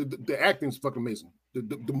 the acting is fucking amazing.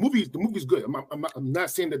 The movie's good. I'm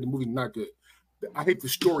not saying that the movie's not good. I hate the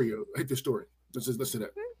story. I hate the story. Let's say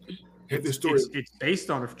that. I hate the story. It's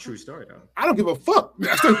based on a true story, though. I don't give a fuck.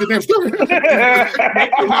 I still the damn story.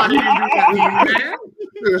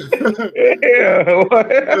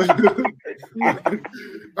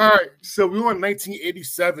 All right, so we were in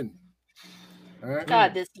 1987. Right.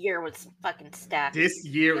 God, this year was fucking stacked. This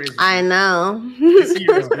year is. I know. This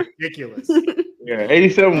year is ridiculous. Yeah,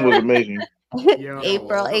 87 was amazing.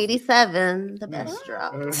 April 87, the best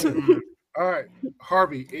drop. All right,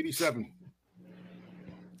 Harvey, 87.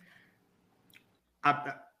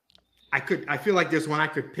 I feel like there's one I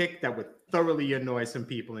could pick that would thoroughly annoy some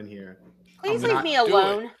people in here. Please leave me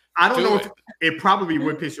alone. I don't know if it probably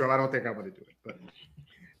would piss you off. I don't think I'm going to do it, but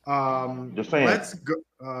just saying.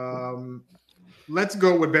 Let's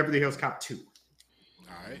go with Beverly Hills Cop 2.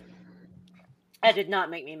 All right. That did not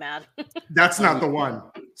make me mad. That's not the one.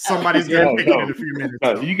 Somebody's going to pick it in a few minutes.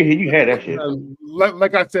 No, you had that shit.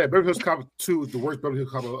 Like I said, Beverly Hills Cop 2 is the worst Beverly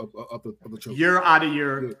Hills Cop of the trilogy. You're out of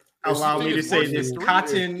your. Allow me to say this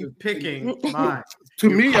cotton picking mind. To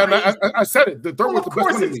me, I said it. The third one's the best one.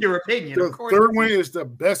 Of course, it's your opinion. The third one is the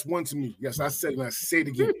best one to me. Yes, I said it, and I say it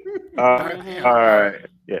again. All right.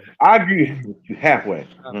 Yeah, I agree with you halfway.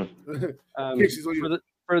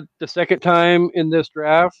 For the second time in this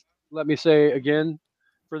draft, let me say again,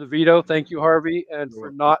 for the veto, thank you, Harvey, and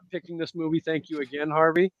for not picking this movie, thank you again,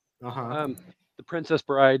 Harvey. The Princess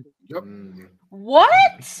Bride. Yep.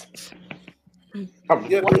 What?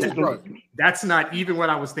 Yeah, that's not even what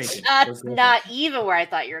I was thinking. That's not even where I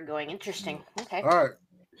thought you were going. Interesting. Okay. All right.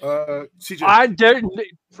 CJ. I didn't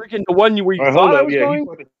freaking the one where you thought I was going.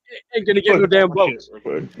 Ain't gonna get no damn votes.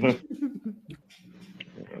 Fucking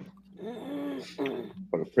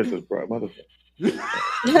Princess Bride, motherfucker.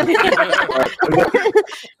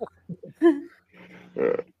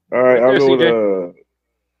 All right, I'll go with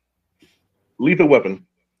Lethal Weapon.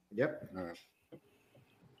 Yep.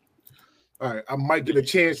 All right, I might get a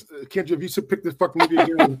chance. Kendra, if you should pick this fucking movie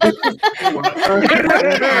again.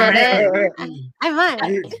 I might.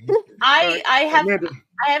 I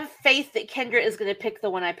have faith that Kendra is going to pick the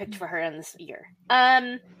one I picked for her in this year.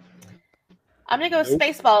 I'm going to go with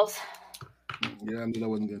Spaceballs. Yeah, I knew that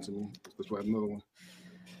wasn't good to me. That's why I have another one.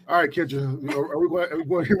 All right, Kendra, are we going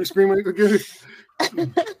to hear me screaming again?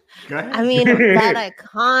 I mean, that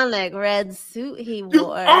iconic red suit he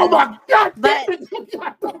wore. Oh my God! But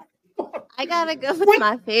I gotta go with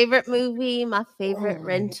my favorite movie, my favorite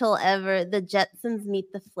rental ever, The Jetsons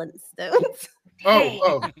Meet the Flintstones.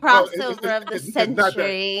 Crossover of the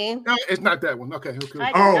century. No, it's not that one. Okay.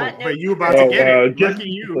 But you about to get it. Lucky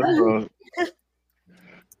you.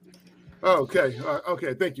 Okay.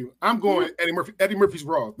 Okay. Thank you. I'm going Eddie Murphy. Eddie Murphy's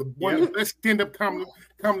Raw, the one best stand-up comedy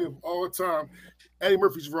of all time. Eddie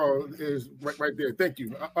Murphy's Raw is right there. Thank you.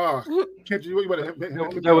 Kendra, you want to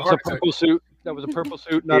that was a purple suit. That was a purple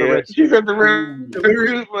suit, not a red suit. She said the red.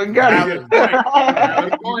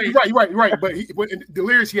 You're right. But in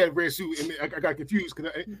Delirious, he had red suit, and I got confused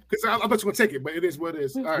because I thought you were going to take it, but it is what it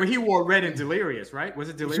is. All right. Well, he wore red in Delirious, right? Was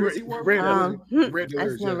it Delirious? He wore red. Red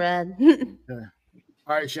Delirious. I smell red. Yeah.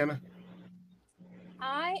 All right, Shanna.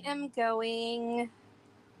 I am going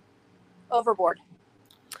Overboard.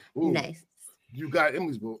 Ooh, nice. You got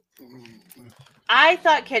Emily's vote. I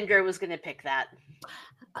thought Kendra was going to pick that.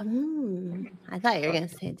 I thought you were going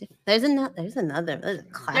to say there's another.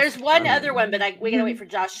 There's one other one, but we got to wait for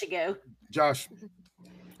Josh to go. Josh.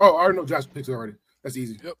 Oh, I already know Josh picks it already. That's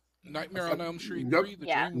easy. Yep. Nightmare on Elm Street. Yep. 3,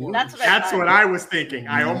 Yeah, Dream that's what I was thinking.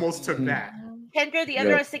 I almost took that. Kendra, the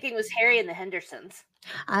other I was thinking was Harry and the Hendersons.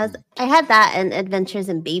 I had that and Adventures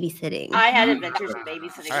in Babysitting. I had Adventures in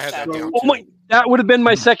Babysitting. I had that so- down Oh my, that would have been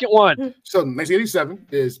my second one. So 1987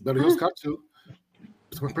 is Beverly Hills Cop 2,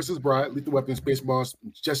 Princess Bride, Lethal Weapon, Spaceballs,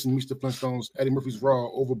 Justin Meets the Flintstones, Eddie Murphy's Raw,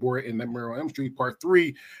 Overboard, and Nightmare on Elm Street Part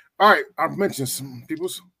 3. All right, I've mentioned some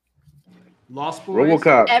people's. Lost Boys.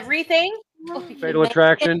 RoboCop. Everything. Fatal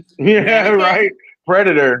Attraction. Yeah, right.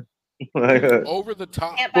 Predator. Over the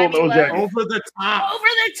top. Can't buy me Full love. Metal Jacket. Over the top. Over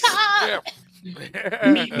the top.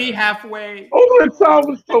 Yeah. Meet me halfway. Over the top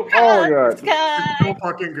was so. Oh my god. Sky. So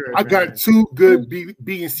fucking good. I man. got two good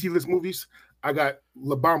B and C list movies. I got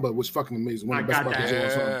La Bamba, which is fucking amazing. One of the I best got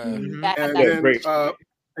movies of all that. time. Mhm. That- And that- Yeah, great.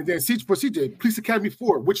 then CJ, Police Academy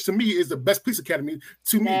 4, which to me is the best Police Academy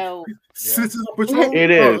to me. No. Citizens on Patrol. It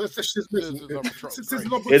is. That shit's missing. Citizens on Patrol, Citizens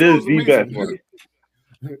great. on Patrol It is the amazing. best one.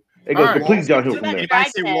 It goes All right. completely downhill from What there. Did I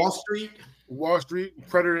say Dragnet. Wall Street? Wall Street,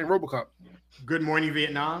 Predator, and RoboCop. Good Morning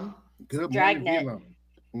Vietnam. Good morning, Dragnet. Vietnam.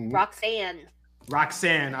 Mhm. Roxanne.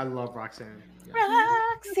 Roxanne. I love Roxanne. Yeah.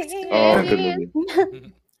 Roxanne. Oh, good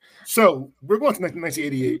movie. So we're going to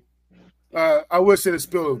 1988. I would say the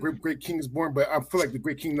spill of Great King is born, but I feel like the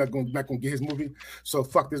Great King not gonna get his movie. So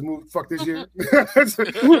fuck this movie. Fuck this year.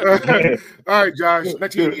 All right, Josh.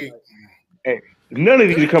 1988. None of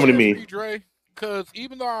these are coming to me. Dre, because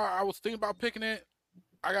even though I was thinking about picking it,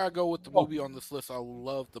 I gotta go with the movie on this list I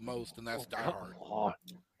love the most, and that's Die Hard. All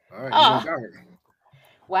right. Oh. You got it.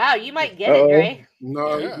 Wow, you might get it, Dre.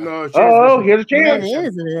 No, Yeah. no. Oh, here's a What chance.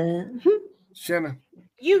 is it? Shannon.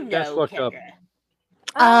 You That's know, fucked up. Kendra.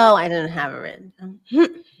 Oh, I didn't have it written down.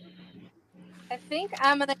 I think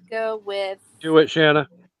I'm gonna go with. Do it, Shanna.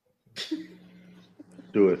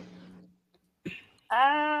 Do it.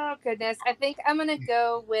 Oh goodness, I think I'm gonna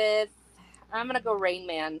go with. I'm gonna go Rain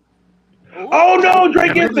Man. Oh no,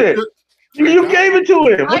 Drake gets it. You gave it to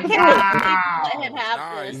him. I What the can't fuck? let him have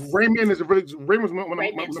Nice. this. Rayman is a really Rayman's my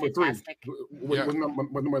Rayman's number three. fantastic. Yeah. Was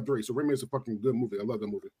number three. So Rayman is a fucking good movie. I love that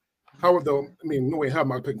movie. However, though, I mean, no way in hell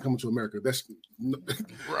am I picking Coming to America. That's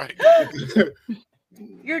Right.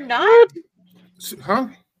 You're not. huh?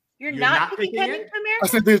 You're You're not not picking picking Coming it? to I America.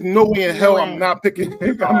 said there's no way in hell way. I'm not picking.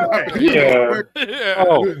 I'm not picking Yeah. Yeah.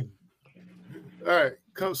 Oh, All right.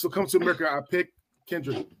 Come to America. I pick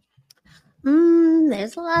Kendrick.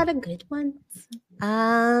 There's a lot of good ones.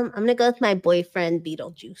 I'm gonna go with my boyfriend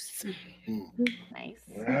Beetlejuice. Nice.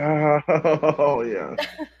 Oh yeah.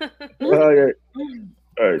 Oh yeah.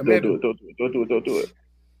 All right, don't do it. Don't do it. Don't do it. Don't do it.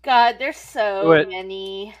 God, there's Do so it.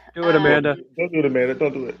 many. do it, Amanda. Don't do it, Amanda.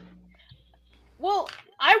 Don't do it. Well,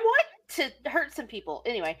 I want to hurt some people.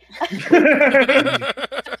 Anyway,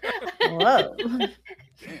 Whoa.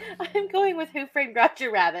 I'm going with Who Framed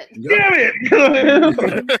Roger Rabbit. Damn it!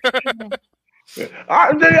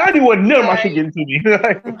 I didn't want none of my shit getting to me.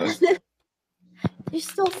 There's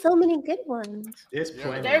still so many good ones. There's Yeah,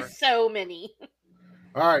 plenty. There's so many.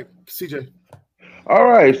 All right, CJ. All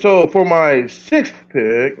right, so for my sixth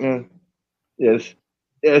pick, yes,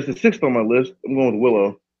 it's the sixth on my list. I'm going with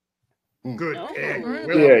Willow. Good Oh. pick. Alright.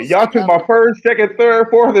 Willow. Yeah, y'all took my first, second, third,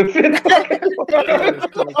 fourth, and fifth.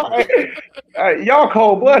 All right, y'all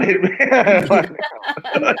cold blooded, man.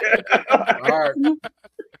 All right,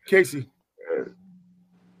 Casey.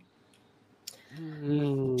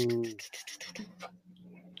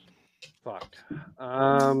 Fuck.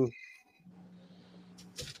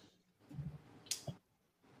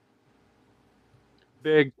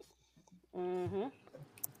 Big. Mm-hmm.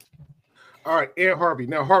 All right, Ed Harvey.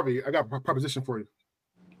 Now, Harvey, I got a proposition for you.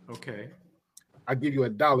 Okay. I give you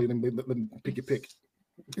 $1. Let me pick your pick.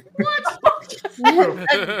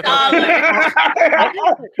 $1.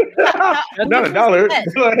 Not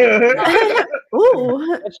 $1.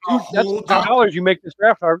 Ooh. That's $2 you make this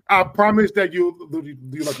draft, Harvey. I promise that you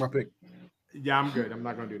like my pick. Yeah, I'm good. I'm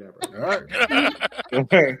not gonna do that, bro. All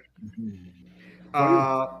right.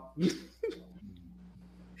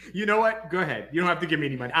 You know what? Go ahead. You don't have to give me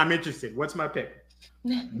any money. I'm interested. What's my pick?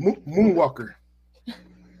 Moonwalker.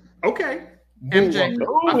 Okay. MJ.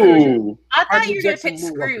 Ooh. I thought Michael you were going to Jackson pick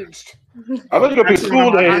Moonwalker. Scrooged. I thought you were gonna pick Actually,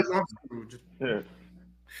 School I Days. love Scrooge. Yeah.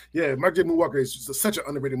 Yeah, Michael J. Moonwalker is just such an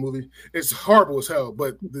underrated movie. It's horrible as hell,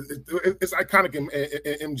 but it's iconic in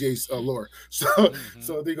MJ's lore. So,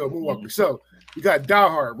 so there you go, Moonwalker. So you got Die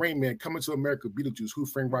Hard, Rain Man, Coming to America, Beetlejuice, Who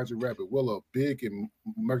Framed Roger Rabbit, Willow, Big, and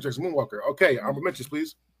Michael Jackson Moonwalker. Okay, honorable mentions,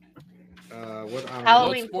 please.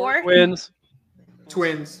 Halloween Bloodsport. 4. Twins.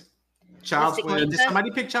 Twins. Child's Mystic Play. Did Princess.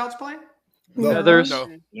 somebody pick Child's Play? No. Feathers. No.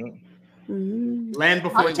 Land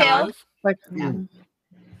Before Cocktail. Time.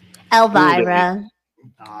 Elvira,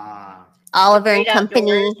 Ah. Oliver and Great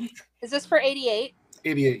Company. Outdoors. Is this for 88?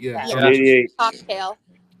 88, yeah. Yeah. 88. Cocktail.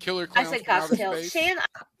 Killer I Clowns said from Outer cocktail. Space. Shan, I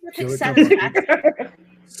pick Killer satisfaction.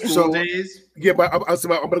 School Days. Yeah, but I'm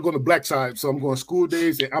gonna go on the black side. So I'm going School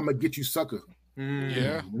Days, and I'm gonna Get You, Sucker.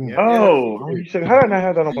 Yeah. Oh, you said, how did I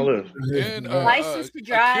have that on my list? And License to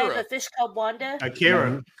Drive, Akira. A Fish Called Wanda.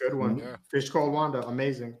 Akira, good one. Yeah. Fish Called Wanda,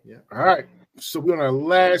 amazing. Yeah. All right, so we're on our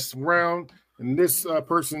last round, and this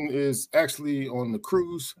person is actually on the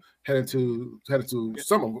cruise, headed to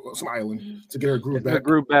some island to get her groove Get her back.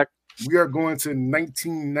 groove back. We are going to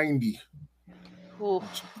 1990. Ooh.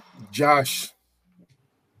 Josh.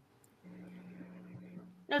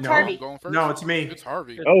 No, it's No. Harvey. Going first? No, it's me. It's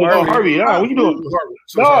Harvey. Oh, Harvey. Yeah, what you doing?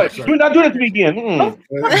 So No, sorry. do not do that to me again. Like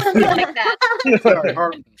that. Sorry,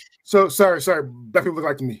 Harvey. So sorry. Black people look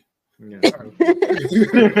like me. Yeah.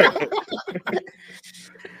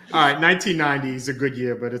 All right, 1990 is a good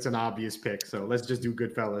year, but it's an obvious pick. So let's just do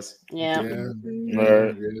Goodfellas. Yeah.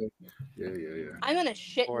 Right. Yeah. I'm gonna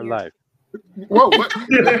shit For in your life. Whoa, what?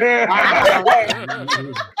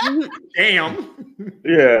 Damn.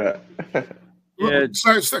 Yeah. Yeah.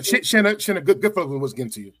 Sorry, Shanna, Goodfellas was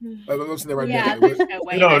getting to you. I'm saying that right Yeah.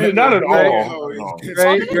 now. No, not at all. Oh, No.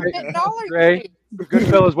 Trey, $1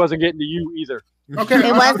 Goodfellas wasn't getting to you either. Okay,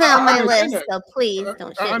 It wasn't on my I understand list, so please don't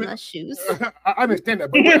I- shit I- in my shoes. I understand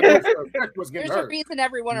that, but what was getting There's a hurt? reason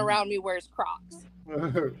everyone around me wears Crocs.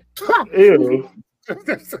 Ew.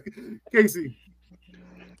 Casey.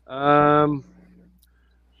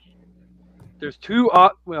 There's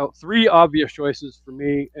three obvious choices for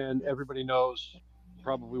me, and everybody knows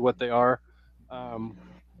probably what they are.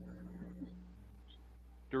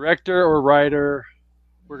 Director or writer?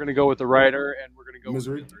 We're gonna go with the writer, and we're gonna go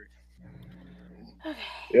Misery. with Misery.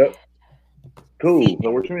 Yep. Cool.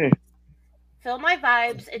 That works for me. Fill my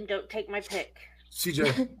vibes and don't take my pick.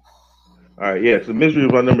 CJ. All right. Yeah. So Misery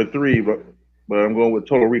is my number 3, but I'm going with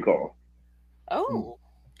Total Recall. Oh.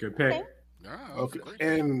 Good pick. Okay. Yeah, Okay.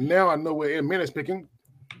 And now I know where Amanda's picking.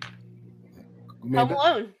 Home Amanda?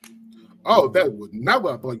 Alone. Oh, that was not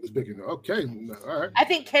what I thought you was picking. Okay. All right. I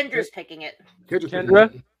think Kendra's picking it.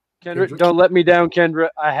 Kendra, don't let me down, Kendra.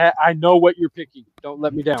 I know what you're picking. Don't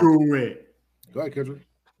let me down. Do it. Go ahead, Kendra.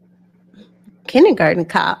 Kindergarten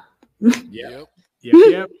Cop. Yep.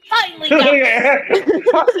 Yep. Finally got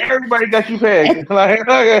it. Everybody got you pegged.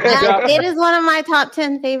 It is one of my top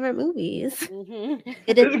 10 favorite movies. Mhm. It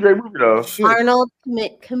It's a is great movie, though. Shit. Arnold,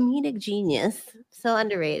 comedic genius. So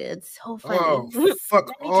underrated. So funny. Oh, fuck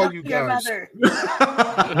Let me all talk you to your guys. mother.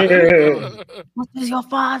 What does your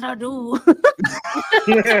father do?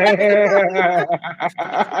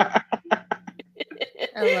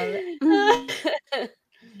 I love it.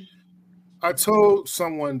 I told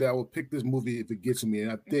someone that I would pick this movie if it gets to me,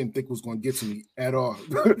 and I didn't think it was going to get to me at all.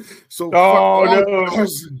 So, fuck all no. you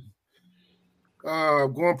guys.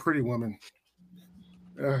 Going Pretty Woman.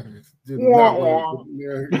 Did not want,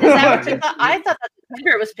 Is that what you thought? I thought that's what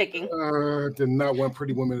Kendra was picking. did not want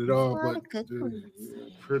Pretty Woman at all, A lot but of good ones.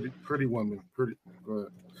 Pretty Woman. Go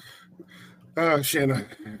ahead. Shanna.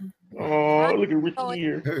 Oh, look at Ricky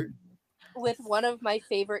here. With one of my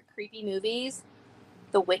favorite creepy movies,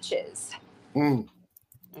 The Witches. Mm.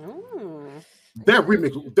 Mm. That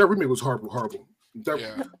remake was horrible.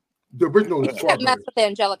 Yeah. The original You was far can't mess better. with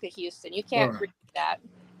Angelica Houston. You can't Alright. read that.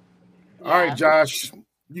 All right, Josh,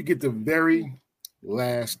 you get the very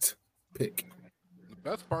last pick. The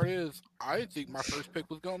best part is, I didn't think my first pick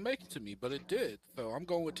was going to make it to me, but it did. So I'm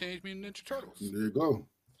going with Teenage Mutant Ninja Turtles. There you go.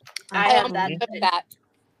 I have am that. good at that.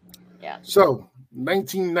 Yeah. So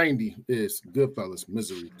 1990 is Goodfellas,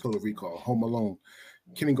 Misery, Total Recall, Home Alone,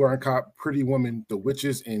 Kindergarten Cop, Pretty Woman, The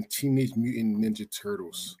Witches, and Teenage Mutant Ninja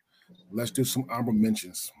Turtles. Let's do some honorable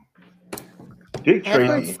mentions. Dick Edward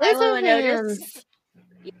Tracy. Milo and Scissorhands. Otis.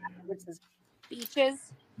 Yeah, what's his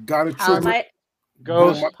Beaches. Got it. House Children.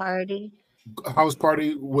 Ghost. Party. House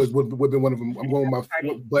Party would be one of them. I'm going with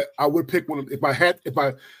my, but I would pick one of, if I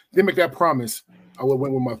didn't make that promise, I would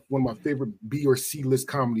went with one of my favorite B or C list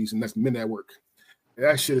comedies, and that's Men at Work.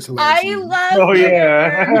 That shit is hilarious. I love Oh, Men at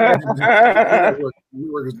yeah. Work. Men at Work. Men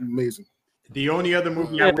at Work is amazing. The only other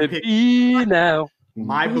movie I would pick, Now.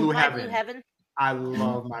 My Blue My Blue Heaven. Heaven. I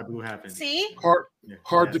love My Blue Heaven. See?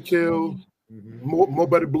 Hard to Kill, Mo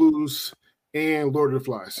Better Blues, and Lord of the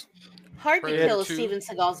Flies. Hard to Predator Kill is 2. Steven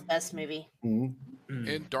Seagal's best movie. Mm-hmm.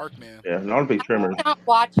 And Darkman. Yeah, no, I don't think Tremors. I cannot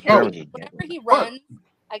watch Tremors him. is Whenever he runs,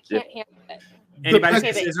 I can't handle it. Anybody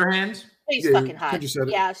The see best- Scissorhands? He's Yeah, fucking hot. Kendra said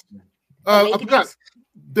it. Yeah. I Awakenings? forgot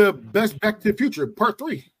the best Back to the Future Part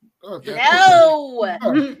 3. Yeah. No.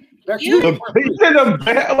 Back Back to You- you. You said the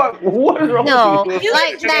bad. What is wrong No, with you?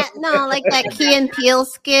 like that. No, like that Key and Peele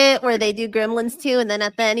skit where they do Gremlins 2, and then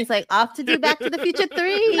at the end he's like, "Off to do Back to the Future 3." I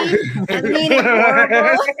mean, it's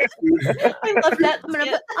horrible. I love that.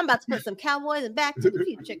 I'm about to put some cowboys in Back to the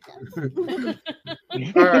Future.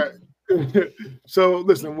 All right. So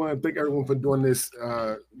listen, I want to thank everyone for doing this.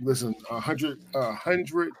 Listen, 100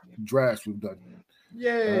 drafts we've done.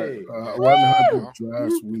 Yay! 100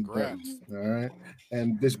 drafts we've done. Congrats. All right,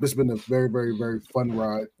 and this has been a very, very, very fun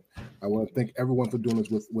ride. I want to thank everyone for doing this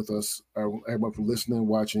with us. Everyone for listening,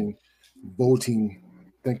 watching, voting.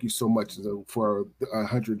 Thank you so much for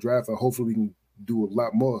 100 drafts. Hopefully, we can do a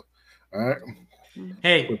lot more. All right.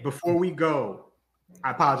 Hey, before we go,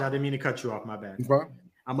 I apologize. I didn't mean to cut you off. My bad. You fine?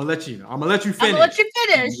 I'm gonna let you know. I'm gonna let you finish. I'm gonna let you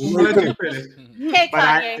finish. I'm gonna let you finish. Okay, But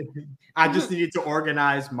Kanye. I just needed to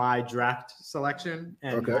organize my draft selection,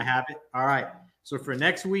 and Okay. I have it. All right. So for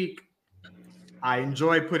next week, I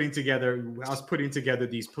enjoy putting together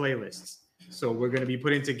these playlists. So we're going to be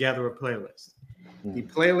putting together a playlist. The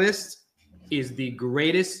playlist is the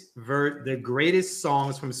greatest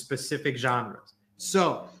songs from specific genres.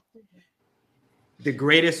 So the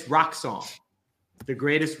greatest rock song, the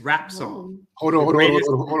greatest rap song. Hold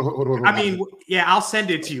on. I mean, yeah, I'll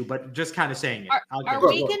send it to you, but just kind of saying it. Are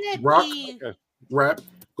we gonna Rock. be? Rap.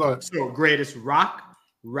 Go ahead. So greatest rock,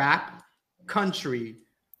 rap, country,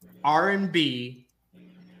 R&B,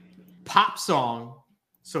 pop song.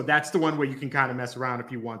 So that's the one where you can kind of mess around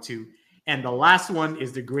if you want to. And the last one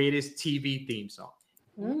is the greatest TV theme song.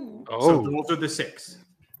 So those are the 6.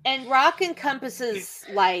 And rock encompasses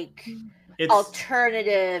like It's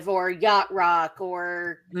alternative or yacht rock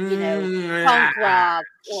or punk rock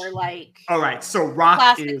or like all right. So rock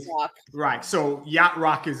classic is rock. right. So yacht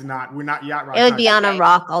rock is not. We're not yacht rock. It would be on a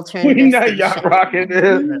rock We alternative. not yacht station. rocking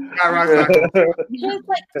this. Yacht rock's not cool. Just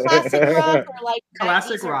like classic rock or like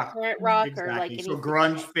Classic 90s or rock. current rock or Exactly. like So any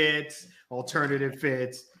grunge fits, alternative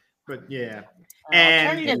fits, but yeah. And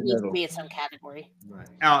alternative needs to be in some category. right.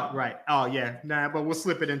 Oh, right. Oh, yeah. Nah, but we'll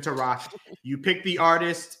slip it into rock. You pick the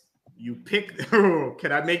artist. You pick. Oh,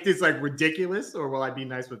 can I make this like ridiculous, or will I be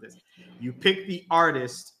nice with this? You pick the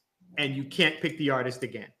artist, and you can't pick the artist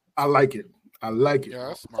again. I like it. Yeah,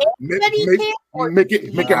 that's smart. Make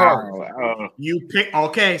it hard. Wow. You pick.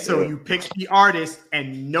 Okay, so you pick the artist,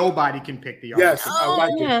 and nobody can pick the artist. Yes, I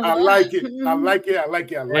like it. I like it. I like it. I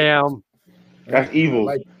like it. I like it. Damn. That's evil.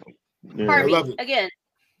 I like it. Yeah. Harvey, love it. again.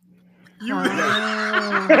 You.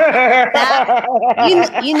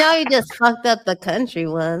 You know, you just fucked up the country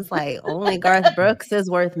ones. Like only Garth Brooks is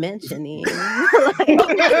worth mentioning. Hey,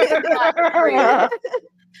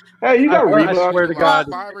 you got I Reba. swear to God.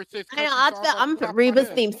 5 or 6 I know. country songs I'm off the top of my Reba's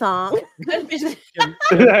head. theme song.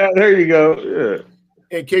 There you go.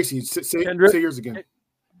 Hey, Casey, say Kendra? yours again.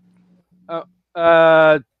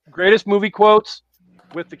 Greatest movie quotes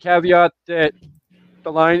with the caveat that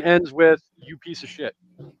the line ends with "you piece of shit."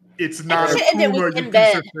 It's not a should end it with Uber, you in piece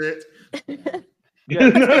bed. of shit.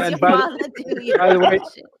 Yeah. And by the way,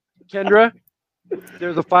 Kendra,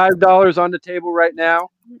 there's a $5 on the table right now.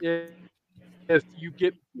 If you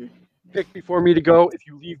get picked before me to go, if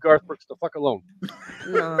you leave Garth Brooks the fuck alone.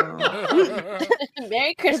 No.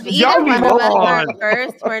 Merry If Christmas. either Y'all one be of us are on.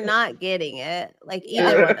 first, we're not getting it. Like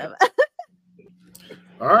either one of us.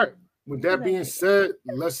 All right. With that being said,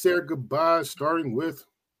 let's say our goodbye, starting with.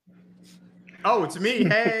 Oh, it's me.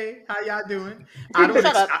 Hey, how y'all doing? I don't.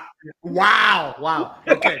 Shut up. Wow.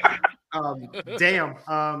 Okay. Damn.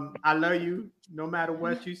 I love you. No matter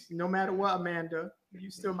what, Amanda,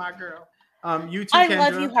 you still my girl. You too, I Kendra.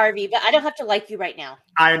 love you, Harvey, but I don't have to like you right now.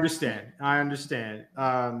 I understand.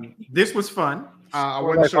 This was fun. I Or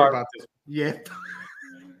wasn't my sure part. about this. Yeah.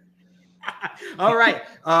 All right.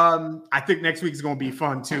 I think next week's gonna be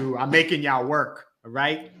fun too. I'm making y'all work. All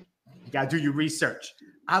right. You gotta do your research.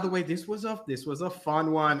 Either way, this was a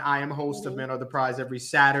fun one. I am host of Men of the Prize every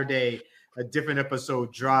Saturday. A different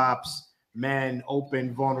episode drops. Men,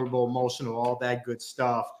 open, vulnerable, emotional, all that good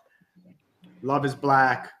stuff. Love is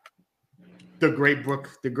Black. The great book,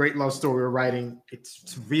 the great love story we're writing.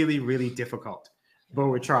 It's really, really difficult, but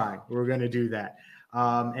we're trying. We're gonna do that.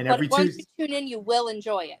 And But every once Tuesday. you tune in, you will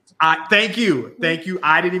enjoy it. Thank you.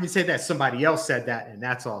 I didn't even say that. Somebody else said that, and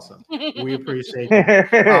that's awesome. We appreciate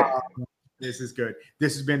that. This is good.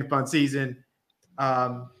 This has been a fun season.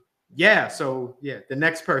 So the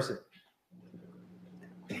next person.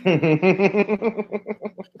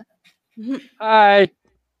 Hi.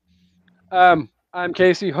 I'm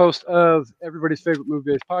Casey, host of everybody's favorite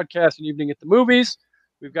movie-based podcast, An Evening at the Movies.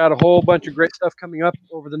 We've got a whole bunch of great stuff coming up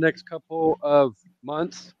over the next couple of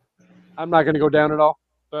months. I'm not going to go down at all.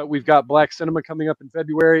 but we've got Black Cinema coming up in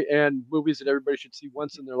February and movies that everybody should see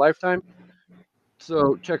once in their lifetime.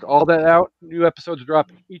 So check all that out. New episodes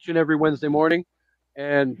drop each and every Wednesday morning.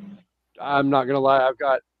 And I'm not going to lie, I've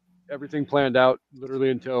got everything planned out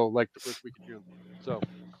literally until like the first week of June. So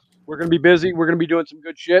we're going to be busy. We're going to be doing some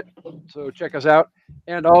good shit. So check us out.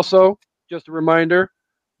 And also, just a reminder,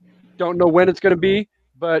 don't know when it's going to be,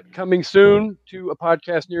 but coming soon to a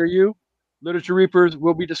podcast near you, Literature Reapers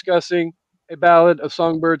will be discussing A Ballad of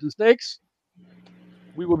Songbirds and Snakes.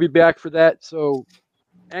 We will be back for that. So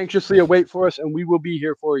anxiously await for us, and we will be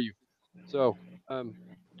here for you. So,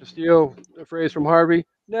 to steal a phrase from Harvey,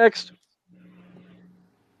 next.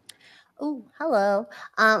 Oh, hello.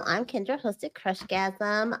 I'm Kendra, host at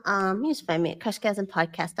Crushgasm. You can find me at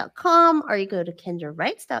crushgasmpodcast.com, or you go to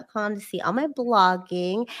kendrawrites.com to see all my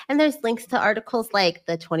blogging. And there's links to articles like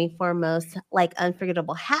the 24 most like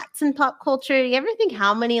unforgettable hats in pop culture. You ever think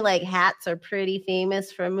how many like hats are pretty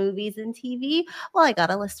famous from movies and TV? Well, I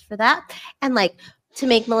got a list for that. And like to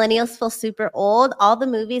make millennials feel super old, all the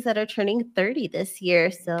movies that are turning 30 this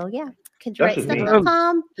year. So yeah,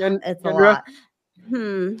 kendrawrites.com. It's a lot.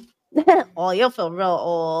 Oh, you'll feel real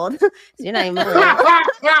old. You're not even Wow.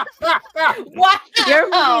 Your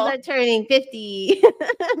movies are turning 50.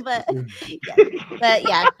 but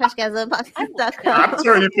yeah, crushgasmpodcast.com. I'm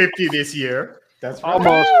turning 50 this year. That's right.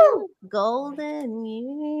 Almost. Golden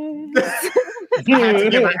years. I had to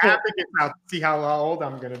get my advocates out to see how old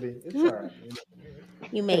I'm going to be. It's all right.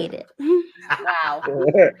 You made it. Wow.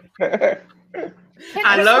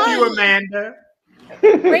 I love you, Amanda.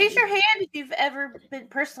 Raise your hand if you've ever been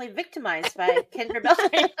personally victimized by Kendra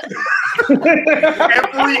Beltran.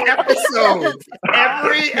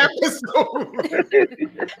 Every episode.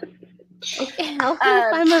 Okay, help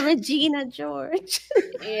if I'm a Regina George.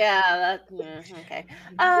 Yeah, okay.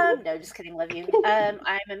 No, just kidding. Love you. I'm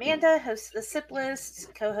Amanda, host of the Sip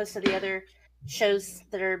List, co-host of the other shows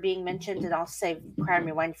that are being mentioned, and I'll save Crime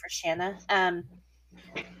Rewind for Shanna.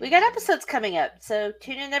 We got episodes coming up, so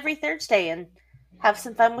tune in every Thursday and have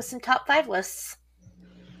some fun with some top 5 lists.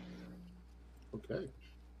 Okay.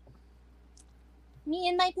 Me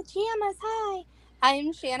in my pajamas. Hi.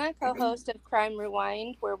 I'm Shanna, co-host of Crime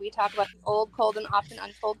Rewind, where we talk about old, cold, and often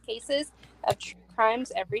untold cases of true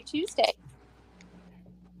crimes every Tuesday.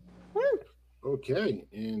 Woo. Okay,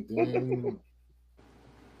 and then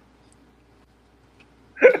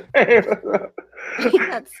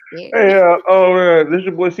That's scary. Hey, this is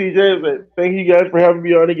your boy CJ. But thank you guys for having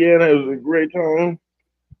me on again. It was a great time.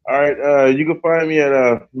 All right, you can find me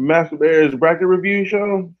at Master Bear's Bracket Review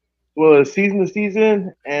Show, as well as Season to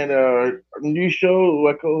Season, and a new show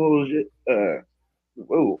I co-host.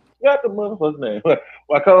 Got the motherfucker's name.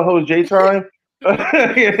 I co-host J Time.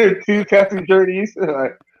 Two Casting Journeys.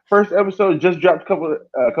 First episode just dropped a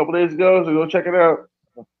couple days ago, so go check it out.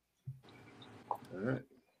 all right.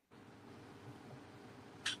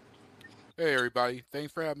 Hey everybody,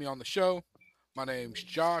 thanks for having me on the show. My name's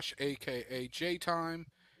Josh, aka J-Time,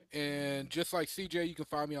 and just like CJ, you can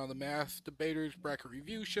find me on the Mass Debaters Bracket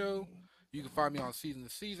Review Show. You can find me on Season to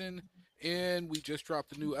Season, and we just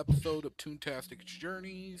dropped a new episode of Toontastic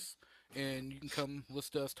Journeys, and you can come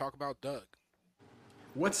listen to us talk about Doug.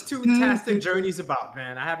 What's Toontastic Journeys about,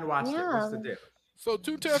 man? I haven't watched it. What's the deal? So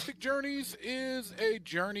Toontastic Journeys is a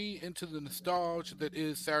journey into the nostalgia that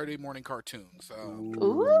is Saturday morning cartoons.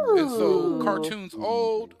 And so cartoons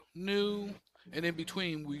old, new, and in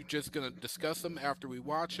between, we're just going to discuss them after we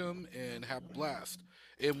watch them and have a blast.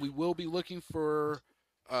 And we will be looking for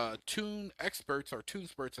toon experts, or toon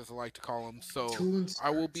spurts as I like to call them. So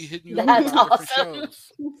I will be hitting you up about different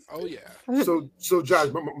shows. Oh yeah. So Josh,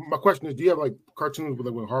 my question is: do you have like cartoons with,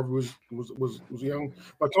 like, when Harvey was young?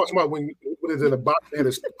 I'm talking about when is in a box and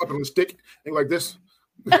had a puppet on a stick and like this.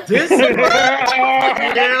 This So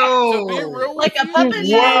being real Like with a you, puppet.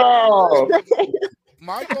 Wow.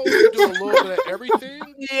 my goal is to do a little bit of everything.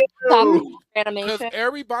 Because Animation.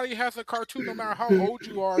 everybody has a cartoon, no matter how old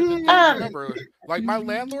you are, that they remember. Like my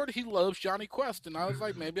landlord, he loves Johnny Quest, and I was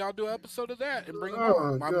like, maybe I'll do an episode of that and bring him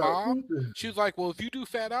on. My mom, she was like, well, if you do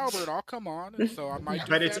Fat Albert, I'll come on, and so I might.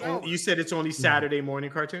 But you said it's only Saturday morning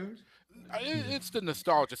cartoons. It's the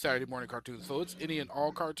nostalgia Saturday morning cartoons, so it's any and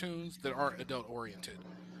all cartoons that aren't adult oriented.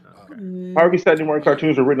 Harvey Saturday morning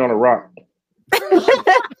cartoons are written on a rock.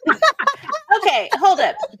 Okay, hold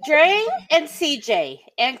up. Dre and CJ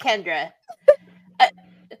and Kendra.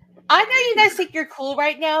 I know you guys think you're cool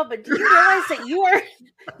right now, but do you realize that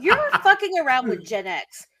you're fucking around with Gen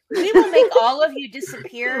X? We will make all of you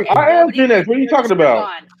disappear. And I am Gen X. What are you talking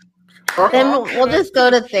about? Then we'll just go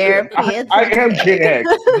to therapy. It's I am okay. Gen X.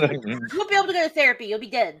 You won't be able to go to therapy. You'll be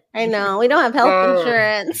dead. I know. We don't have health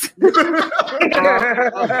insurance.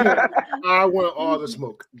 I want all the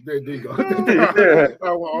smoke. There you go. I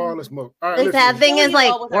want all the smoke. All right, The listen. sad thing is,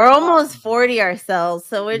 like, all with we're our almost 40 ourselves,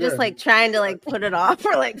 so we're just Yeah. like trying to like put it off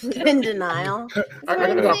or like in denial. I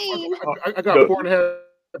got No. 4.5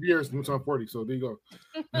 years until I'm 40, so there you go.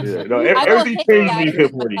 Yeah, no, I will everything hit changed that when you with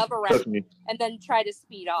hit the 40. cover Trust around me. and then try to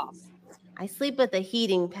speed off. I sleep with a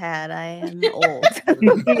heating pad. I am old. All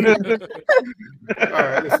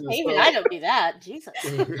right, listen, Even so- I don't do that. Jesus.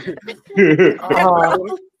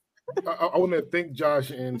 I want to thank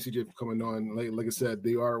Josh and CJ for coming on. Like I said,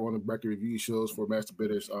 they are on the bracket review shows for Master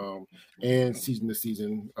Bidders and season to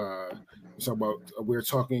season. We're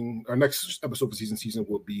talking our next episode for season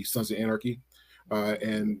will be Sons of Anarchy,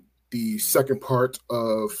 and the second part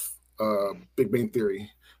of Big Bang Theory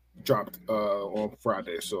dropped on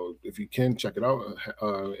Friday. So if you can check it out,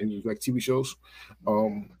 and you like TV shows,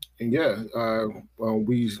 and yeah,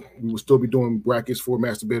 we will still be doing brackets for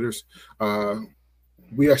Master Bidders.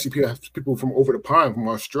 We actually have people from over the pond, from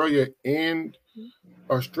Australia and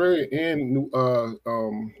United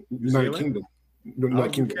Kingdom.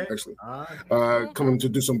 United Kingdom, okay. actually, coming to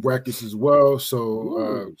do some brackets as well.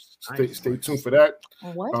 So stay tuned for that.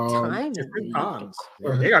 What time is Different it? times.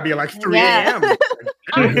 Yeah, they gotta be like 3 Yeah. a.m.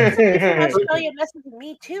 Australia messaging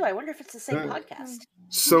me too. I wonder if it's the same podcast.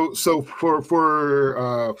 So for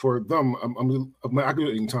them, I'm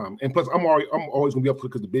calculating time, and plus I'm always gonna be up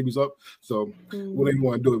because the baby's up. So whatever you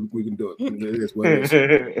want to do it, we can do it. It is what it is.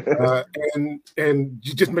 And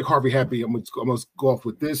just make Harvey happy. I'm gonna go off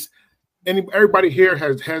with this. Everybody here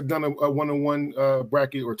has done a 1-on-1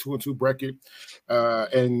 bracket or 2-on-2 bracket,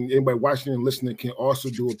 and anybody watching and listening can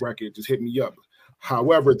also do a bracket. Just hit me up.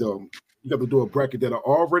 However, though, you have to do a bracket that are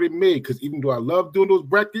already made, because even though I love doing those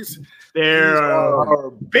brackets,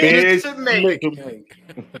 They're big to make.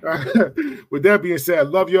 With that being said, I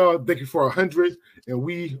love y'all. Thank you for 100, and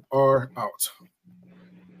we are out.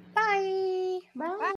 Bye. Bye.